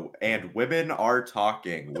Wahlberg to go, and women are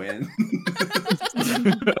talking when.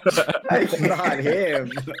 Not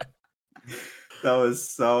him. That was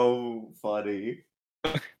so funny.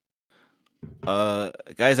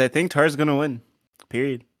 Guys, I think Tar's gonna win.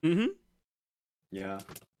 Period. Mm-hmm. Yeah.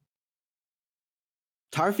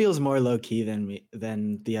 Tar feels more low key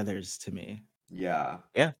than the others to me. Yeah.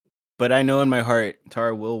 Yeah. But I know in my heart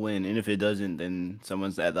Tar will win, and if it doesn't, then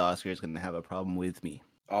someone's at the Oscars gonna have a problem with me.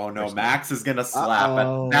 Oh no, personally. Max is gonna slap.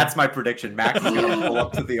 And that's my prediction. Max is gonna pull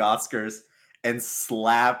up to the Oscars and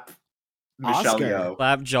slap Michelle Yeoh.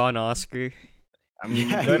 Slap John Oscar. I'm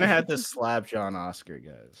gonna have to slap John Oscar,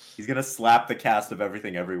 guys. He's gonna slap the cast of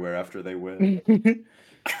Everything Everywhere after they win.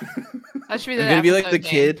 That should be the gonna be like the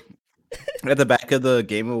kid at the back of the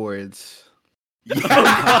Game Awards. Yeah.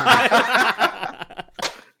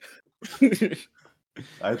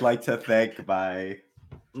 I'd like to thank my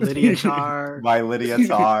Lydia Tar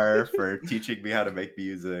for teaching me how to make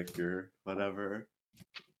music or whatever.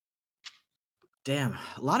 Damn,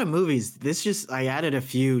 a lot of movies. I added a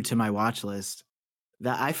few to my watch list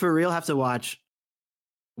that I for real have to watch.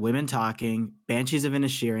 Women Talking, Banshees of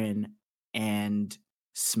Inisherin, and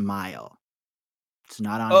Smile. It's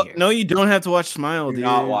not on here. No, you don't have to watch Smile, dude. Do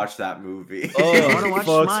not watch that movie. Oh, I want to watch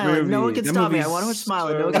Smile. Movie. No one can stop me. I want to watch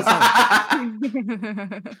Smile. No one can stop me.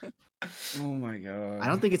 Oh my god. I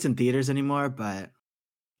don't think it's in theaters anymore, but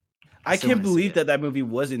I can't believe that movie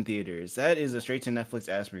was in theaters. That is a straight to Netflix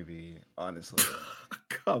ass movie, honestly.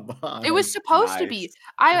 Come on. It was supposed to be.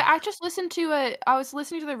 I just listened to it. I was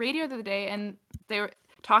listening to the radio the other day, and they were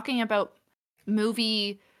talking about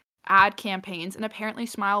movie ad campaigns, and apparently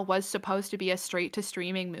Smile was supposed to be a straight to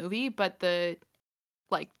streaming movie, but the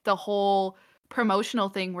whole promotional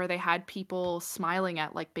thing where they had people smiling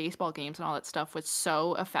at like baseball games and all that stuff was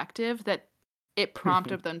so effective that it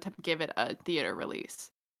prompted them to give it a theater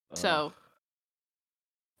release. So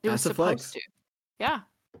it was supposed to. Yeah.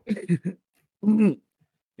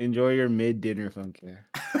 Enjoy your mid-dinner, Funké.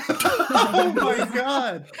 Oh my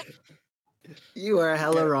god. You are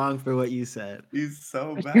hella wrong for what you said. He's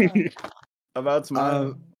so bad. About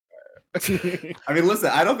Smile. I mean, listen,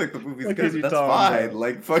 I don't think the movie's good. That's fine. About.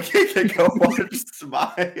 Like, Funké can go watch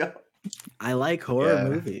Smile. I like horror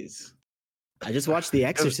movies. I just watched The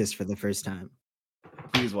Exorcist for the first time.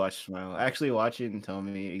 Please watch Smile. Actually watch it and tell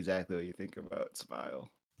me exactly what you think about Smile.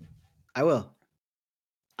 I will.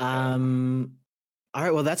 All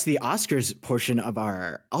right, well, that's the Oscars portion of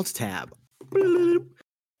our Alt tab.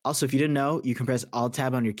 Also, if you didn't know, you can press Alt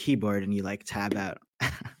tab on your keyboard and you like tab out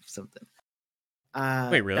something.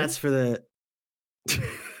 Wait, really? That's for the that's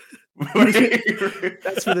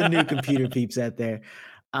for the new computer peeps out there.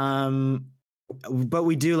 But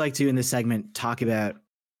we do like to in this segment talk about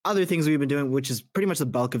other things we've been doing, which is pretty much the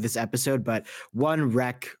bulk of this episode. But one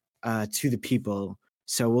rec to the people.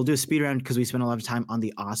 So we'll do a speed round because we spent a lot of time on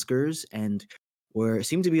the Oscars and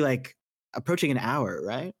seem to be like approaching an hour,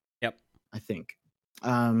 right? Yep. I think.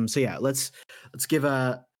 So yeah, let's give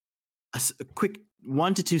a quick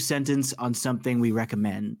 1 to 2 sentence on something we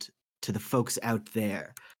recommend to the folks out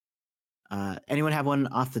there. Anyone have one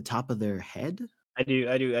off the top of their head? I do.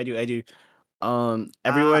 All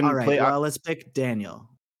Everyone right. play. Well, let's pick Daniel.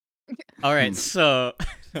 All right, so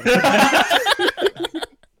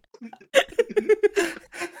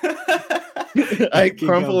I can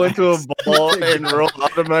crumple go, into a Max. ball and roll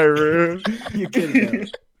out of my room. You can go.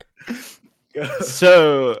 Go.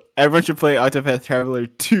 So everyone should play Octopath Traveler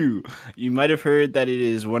 2. You might have heard that it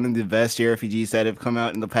is one of the best JRPGs that have come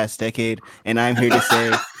out in the past decade, and I'm here to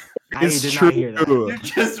say I it's did true. not hear that. You're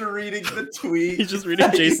just reading the tweet. he's just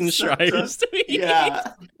reading Jason Saying Schreier's tweet.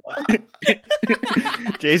 Yeah.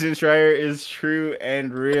 Jason Schreier is true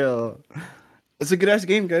and real. It's a good ass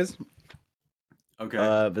game, guys. Okay.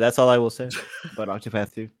 But that's all I will say about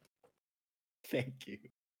Octopath 2. Thank you.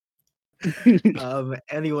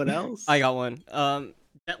 Anyone else? I got one.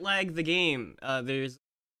 Jetlag the game. There's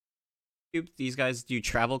these guys do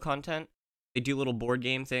travel content. They do little board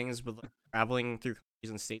game things with like, traveling through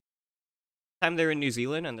countries and states. Time they're in New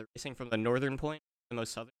Zealand and they're racing from the northern point to the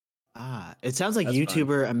most southern. It sounds like That's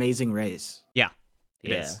YouTuber Amazing Race. Yeah,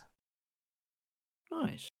 it Yeah. is.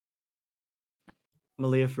 Nice.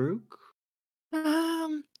 Malia Farouk?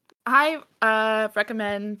 I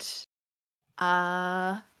recommend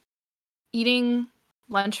eating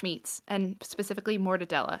lunch meats and specifically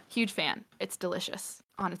mortadella. Huge fan. It's delicious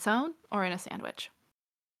on its own or in a sandwich.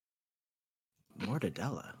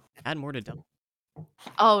 Mortadella. Add mortadella.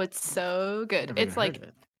 Oh, it's so good. Never It's even heard like of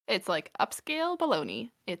it. it's like upscale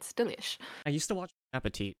bologna. It's delish. I used to watch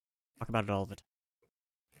Appetit. Talk about it all the time.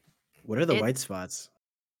 What are the It- white spots?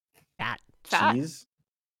 Fat. Fat? Cheese?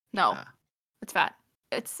 No, Ah. it's fat.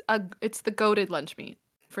 It's the goated lunch meat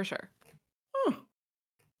for sure. Huh.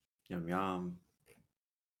 Yum yum.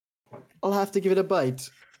 I'll have to give it a bite.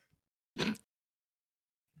 Do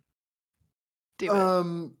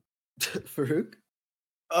it. Farouk?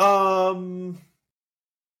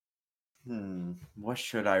 What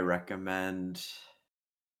should I recommend?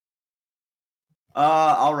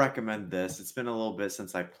 I'll recommend this. It's been a little bit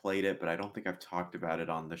since I played it, but I don't think I've talked about it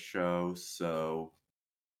on the show. So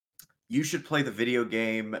you should play the video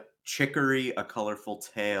game Chicory: A Colorful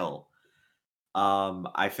Tale.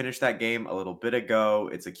 I finished that game a little bit ago.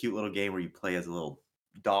 It's a cute little game where you play as a little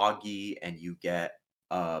doggy and you get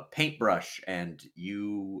a paintbrush and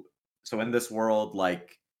so in this world,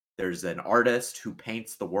 like there's an artist who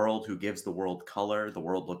paints the world, who gives the world color. The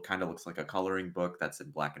world looks like a coloring book that's in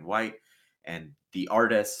black and white. And the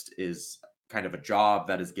artist is kind of a job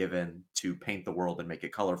that is given to paint the world and make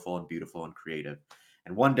it colorful and beautiful and creative.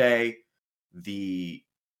 And one day, the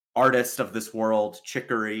artist of this world,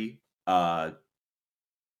 Chicory, for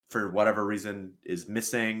whatever reason is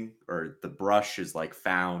missing, or the brush is like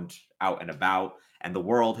found out and about, and the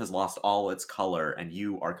world has lost all its color, and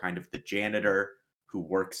you are kind of the janitor who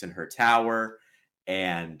works in her tower,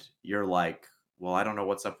 and you're like, well, I don't know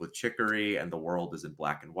what's up with Chicory, and the world is in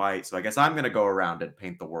black and white, so I guess I'm going to go around and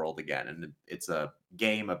paint the world again. And it's a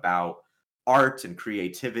game about art and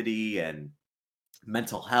creativity and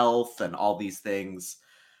mental health and all these things.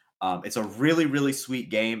 It's a really, really sweet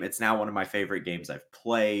game. It's now one of my favorite games I've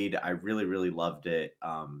played. I really, really loved it.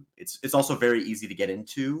 It's also very easy to get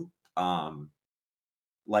into.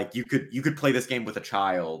 Like you could play this game with a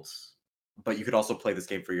child, but you could also play this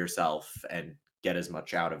game for yourself and get as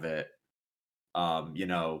much out of it.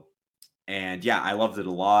 And yeah, I loved it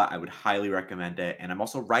a lot. I would highly recommend it. And I'm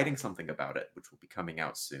also writing something about it, which will be coming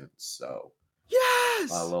out soon. So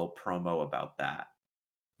Yes! a little promo about that.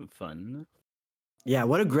 Fun. Yeah,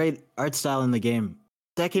 what a great art style in the game.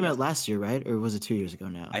 That came out last year, right? Or was it 2 years ago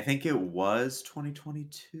now? I think it was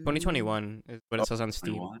 2022. 2021 is what it says on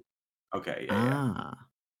Steam. 21? Okay, yeah.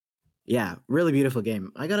 Yeah, really beautiful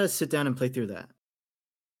game. I gotta sit down and play through that.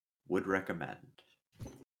 Would recommend.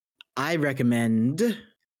 I recommend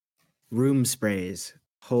room sprays.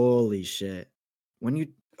 Holy shit. When you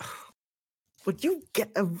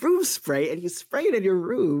get a room spray and you spray it in your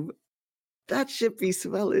room, that shit be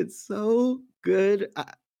smelling so good.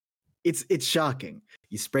 It's shocking.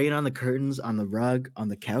 You spray it on the curtains, on the rug, on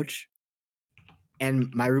the couch,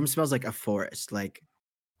 and my room smells like a forest. Like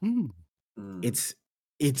it's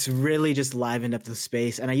really just livened up the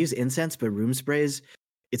space. And I use incense, but room sprays,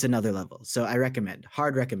 it's another level. So I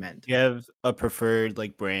hard recommend. You have a preferred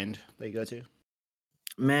like brand that you go to?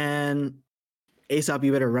 Man, Aesop,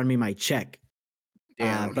 you better run me my check.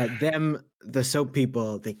 Damn. But the soap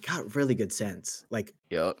people, they got really good scents. Like,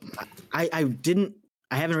 Yep. I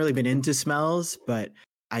haven't really been into smells, but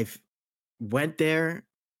I've went there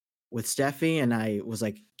with Steffi and I was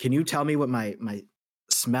like, can you tell me what my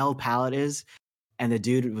smell palette is. And the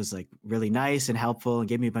dude was like really nice and helpful and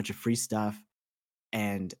gave me a bunch of free stuff.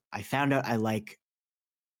 And I found out I like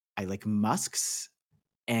musks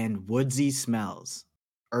and woodsy smells,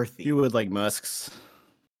 earthy. You would like musks.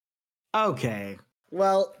 Okay.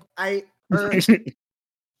 Well,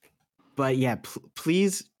 but yeah,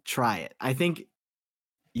 please try it. I think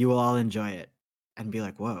you will all enjoy it and be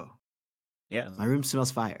like, "Whoa, Yeah, my room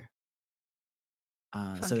smells fire." So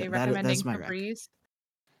Funké that's recommending my rec. Febreze.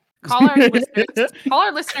 Call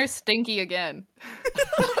our listeners stinky again.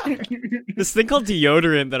 This thing called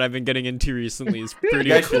deodorant that I've been getting into recently is pretty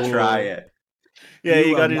You guys cool. should try it. Yeah,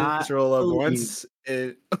 you will gotta not just roll up believe- once.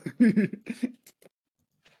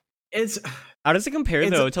 It's How does it compare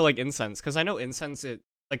It's- though to like incense? Because I know incense,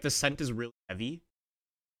 like the scent is really heavy.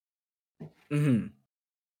 mhm.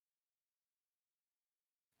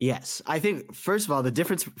 Yes, I think first of all, the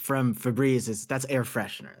difference from Febreze is that's air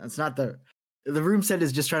freshener. That's not the room scent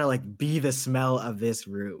is just trying to like be the smell of this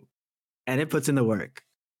room, and it puts in the work.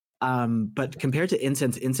 But compared to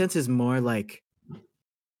incense is more like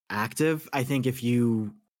active. I think if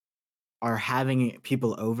you are having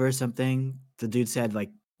people over or something, the dude said like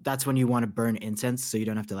that's when you want to burn incense, so you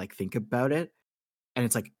don't have to like think about it, and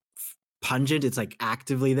it's like pungent. It's like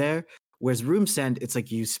actively there. Whereas room scent, it's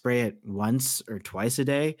like you spray it once or twice a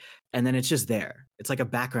day, and then it's just there. It's like a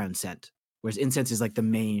background scent. Whereas incense is like the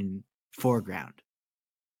main foreground,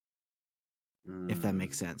 if that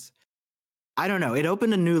makes sense. I don't know. It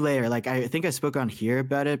opened a new layer. Like I think I spoke on here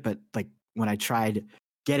about it, but like when I tried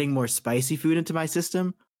getting more spicy food into my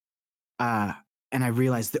system, and I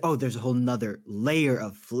realized that, there's a whole nother layer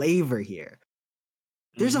of flavor here.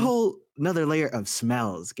 There's a whole another layer of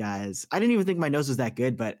smells, guys. I didn't even think my nose was that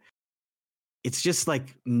good, but it's just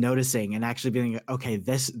like noticing and actually being okay.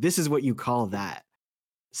 This is what you call that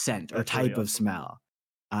scent or That's type really of awesome. smell.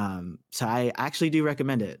 So I actually do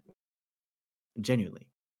recommend it, genuinely.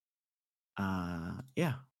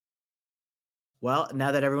 Yeah. Well,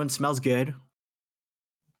 now that everyone smells good,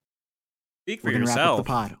 Speak for we're gonna wrap up the yourself.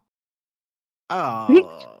 pod.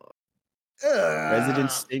 Oh,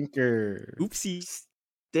 Resident stinker. Oopsie.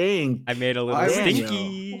 stink. I made a little Why would you-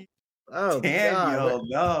 stinky. Oh, Daniel,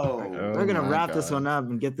 God. no. We're gonna my wrap this God. one up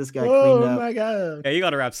and get this guy cleaned up. my god. Yeah, you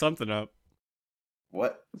gotta wrap something up.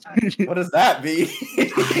 What? What does that mean?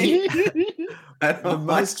 I The don't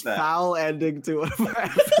like most that. foul ending to one of our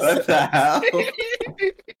What the hell?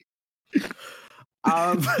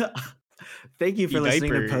 Thank you for Your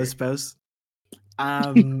listening to diaper. Post.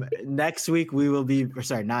 Next week we will be, or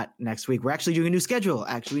sorry, not next week. We're actually doing a new schedule.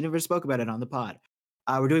 Actually, we never spoke about it on the pod.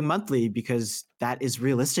 We're doing monthly because that is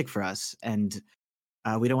realistic for us, and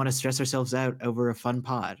we don't want to stress ourselves out over a fun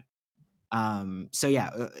pod. So yeah,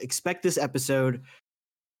 expect this episode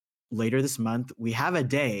later this month. We have a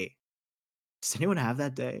day. Does anyone have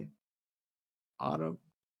that day? Autumn.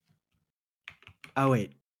 Oh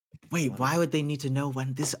wait. Why would they need to know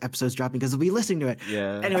when this episode's dropping? Because they'll be listening to it.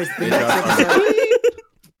 Yeah. Anyways, the It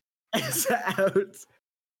next episode is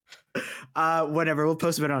out. Whatever. We'll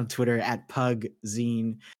post about it on Twitter at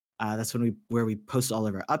PugZine. That's where we post all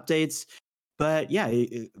of our updates. But yeah,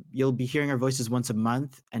 you'll be hearing our voices once a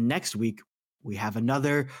month. And next week we have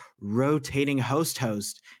another rotating host,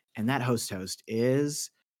 and that host is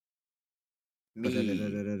Me.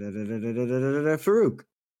 Farouk.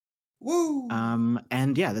 Woo.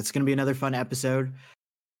 And yeah, that's gonna be another fun episode.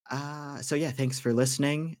 So yeah, thanks for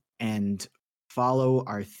listening and follow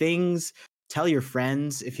our things. Tell your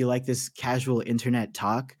friends if you like this casual internet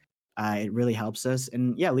talk. It really helps us.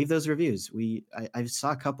 And yeah, leave those reviews. I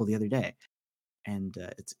saw a couple the other day, and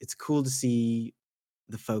it's cool to see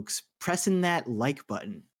the folks pressing that like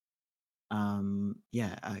button. You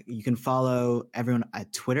can follow everyone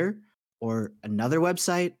at Twitter or another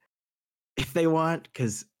website if they want,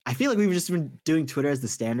 because I feel like we've just been doing Twitter as the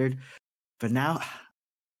standard, but now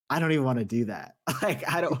I don't even want to do that. Like,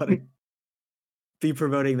 I don't want to be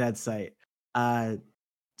promoting that site. So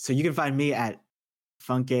you can find me at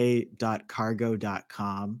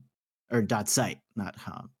funke.cargo.com or .site, not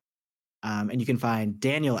com. And you can find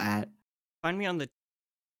Daniel at Find me on my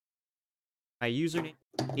username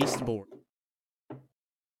pasteboard.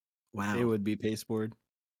 wow. It would be pasteboard.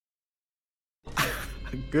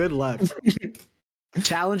 Good luck.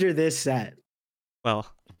 Challenger this set. Well,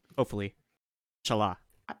 hopefully. Inshallah.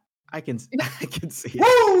 I can see it.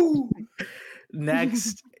 Woo.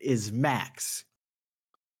 Next is Max.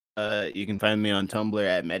 You can find me on Tumblr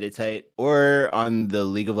at Meditate or on the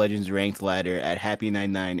League of Legends ranked ladder at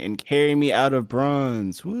Happy99 and carry me out of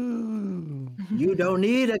bronze. Woo! You don't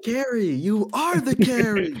need a carry. You are the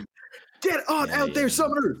carry. Get on Yeah, out there, yeah.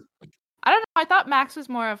 summoners. I don't know. I thought Max was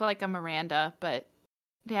more of like a Miranda, but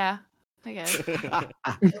Yeah, I guess.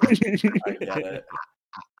 I get it.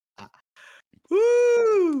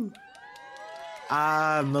 Woo!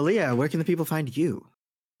 Malia, where can the people find you?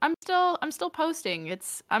 I'm still posting.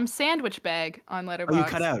 I'm sandwich bag on Oh, you Letterboxd.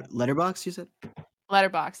 cut out Letterbox, you said?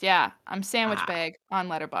 Letterboxd, yeah. I'm sandwich Ah. bag on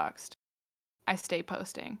Letterboxd. I stay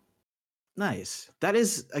posting. Nice. That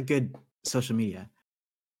is a good social media.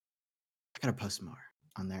 I gotta post more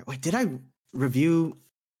on there. Wait, did I review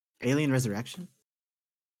Alien Resurrection?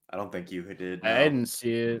 I don't think you did. I No. didn't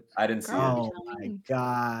see it. I didn't see Girl. it. Oh my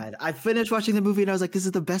god. I finished watching the movie and I was like, this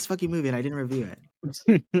is the best fucking movie, and I didn't review it.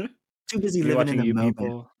 Too busy You living in watching the you moment.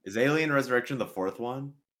 people? Is Alien Resurrection the 4th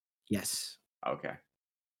one? Yes. Okay.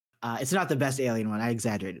 It's not the best Alien one. I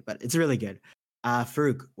exaggerated, but it's really good.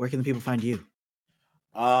 Farouk, where can the people find you?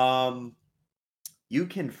 You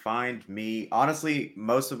can find me. Honestly,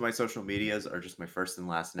 most of my social medias are just my first and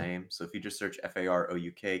last name. So if you just search FAROUK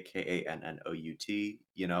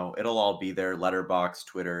it'll all be there. Letterboxd,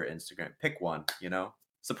 Twitter, Instagram. Pick one.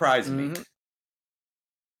 Surprise me.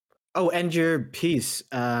 Oh, and your piece.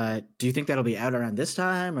 Do you think that'll be out around this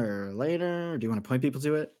time or later? Or do you want to point people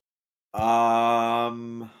to it? I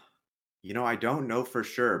don't know for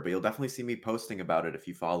sure, but you'll definitely see me posting about it if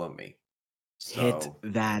you follow me. Hit So,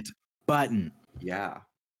 that button. yeah.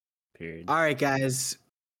 Period. All right, guys.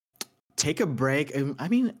 Take a break. I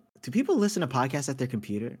mean, do people listen to podcasts at their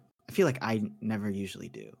computer? I feel like I never usually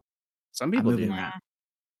do. Some I'm people moving do. around.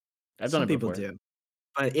 I've Some done it people before. do.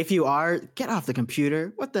 But if you are, get off the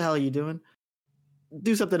computer. What the hell are you doing?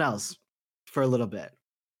 Do something else for a little bit.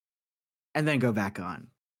 And then go back on.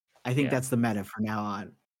 I think Yeah. that's the meta from now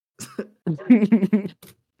on.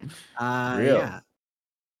 Real. Yeah.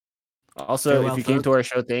 Also, Farewell, if you came folks. to our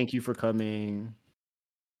show, thank you for coming.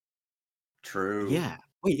 True. Yeah.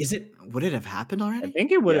 Wait, would it have happened already? I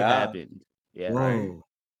think it would have Yeah. happened. Yeah. Whoa. Right.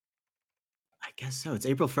 I guess so. It's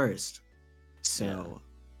April 1st. So,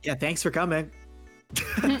 yeah, thanks for coming.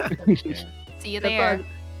 See you there.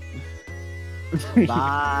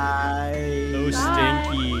 Bye. So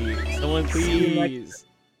stinky. Someone See you next- please.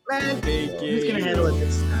 Man, Make who's going it. to handle it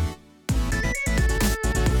this time?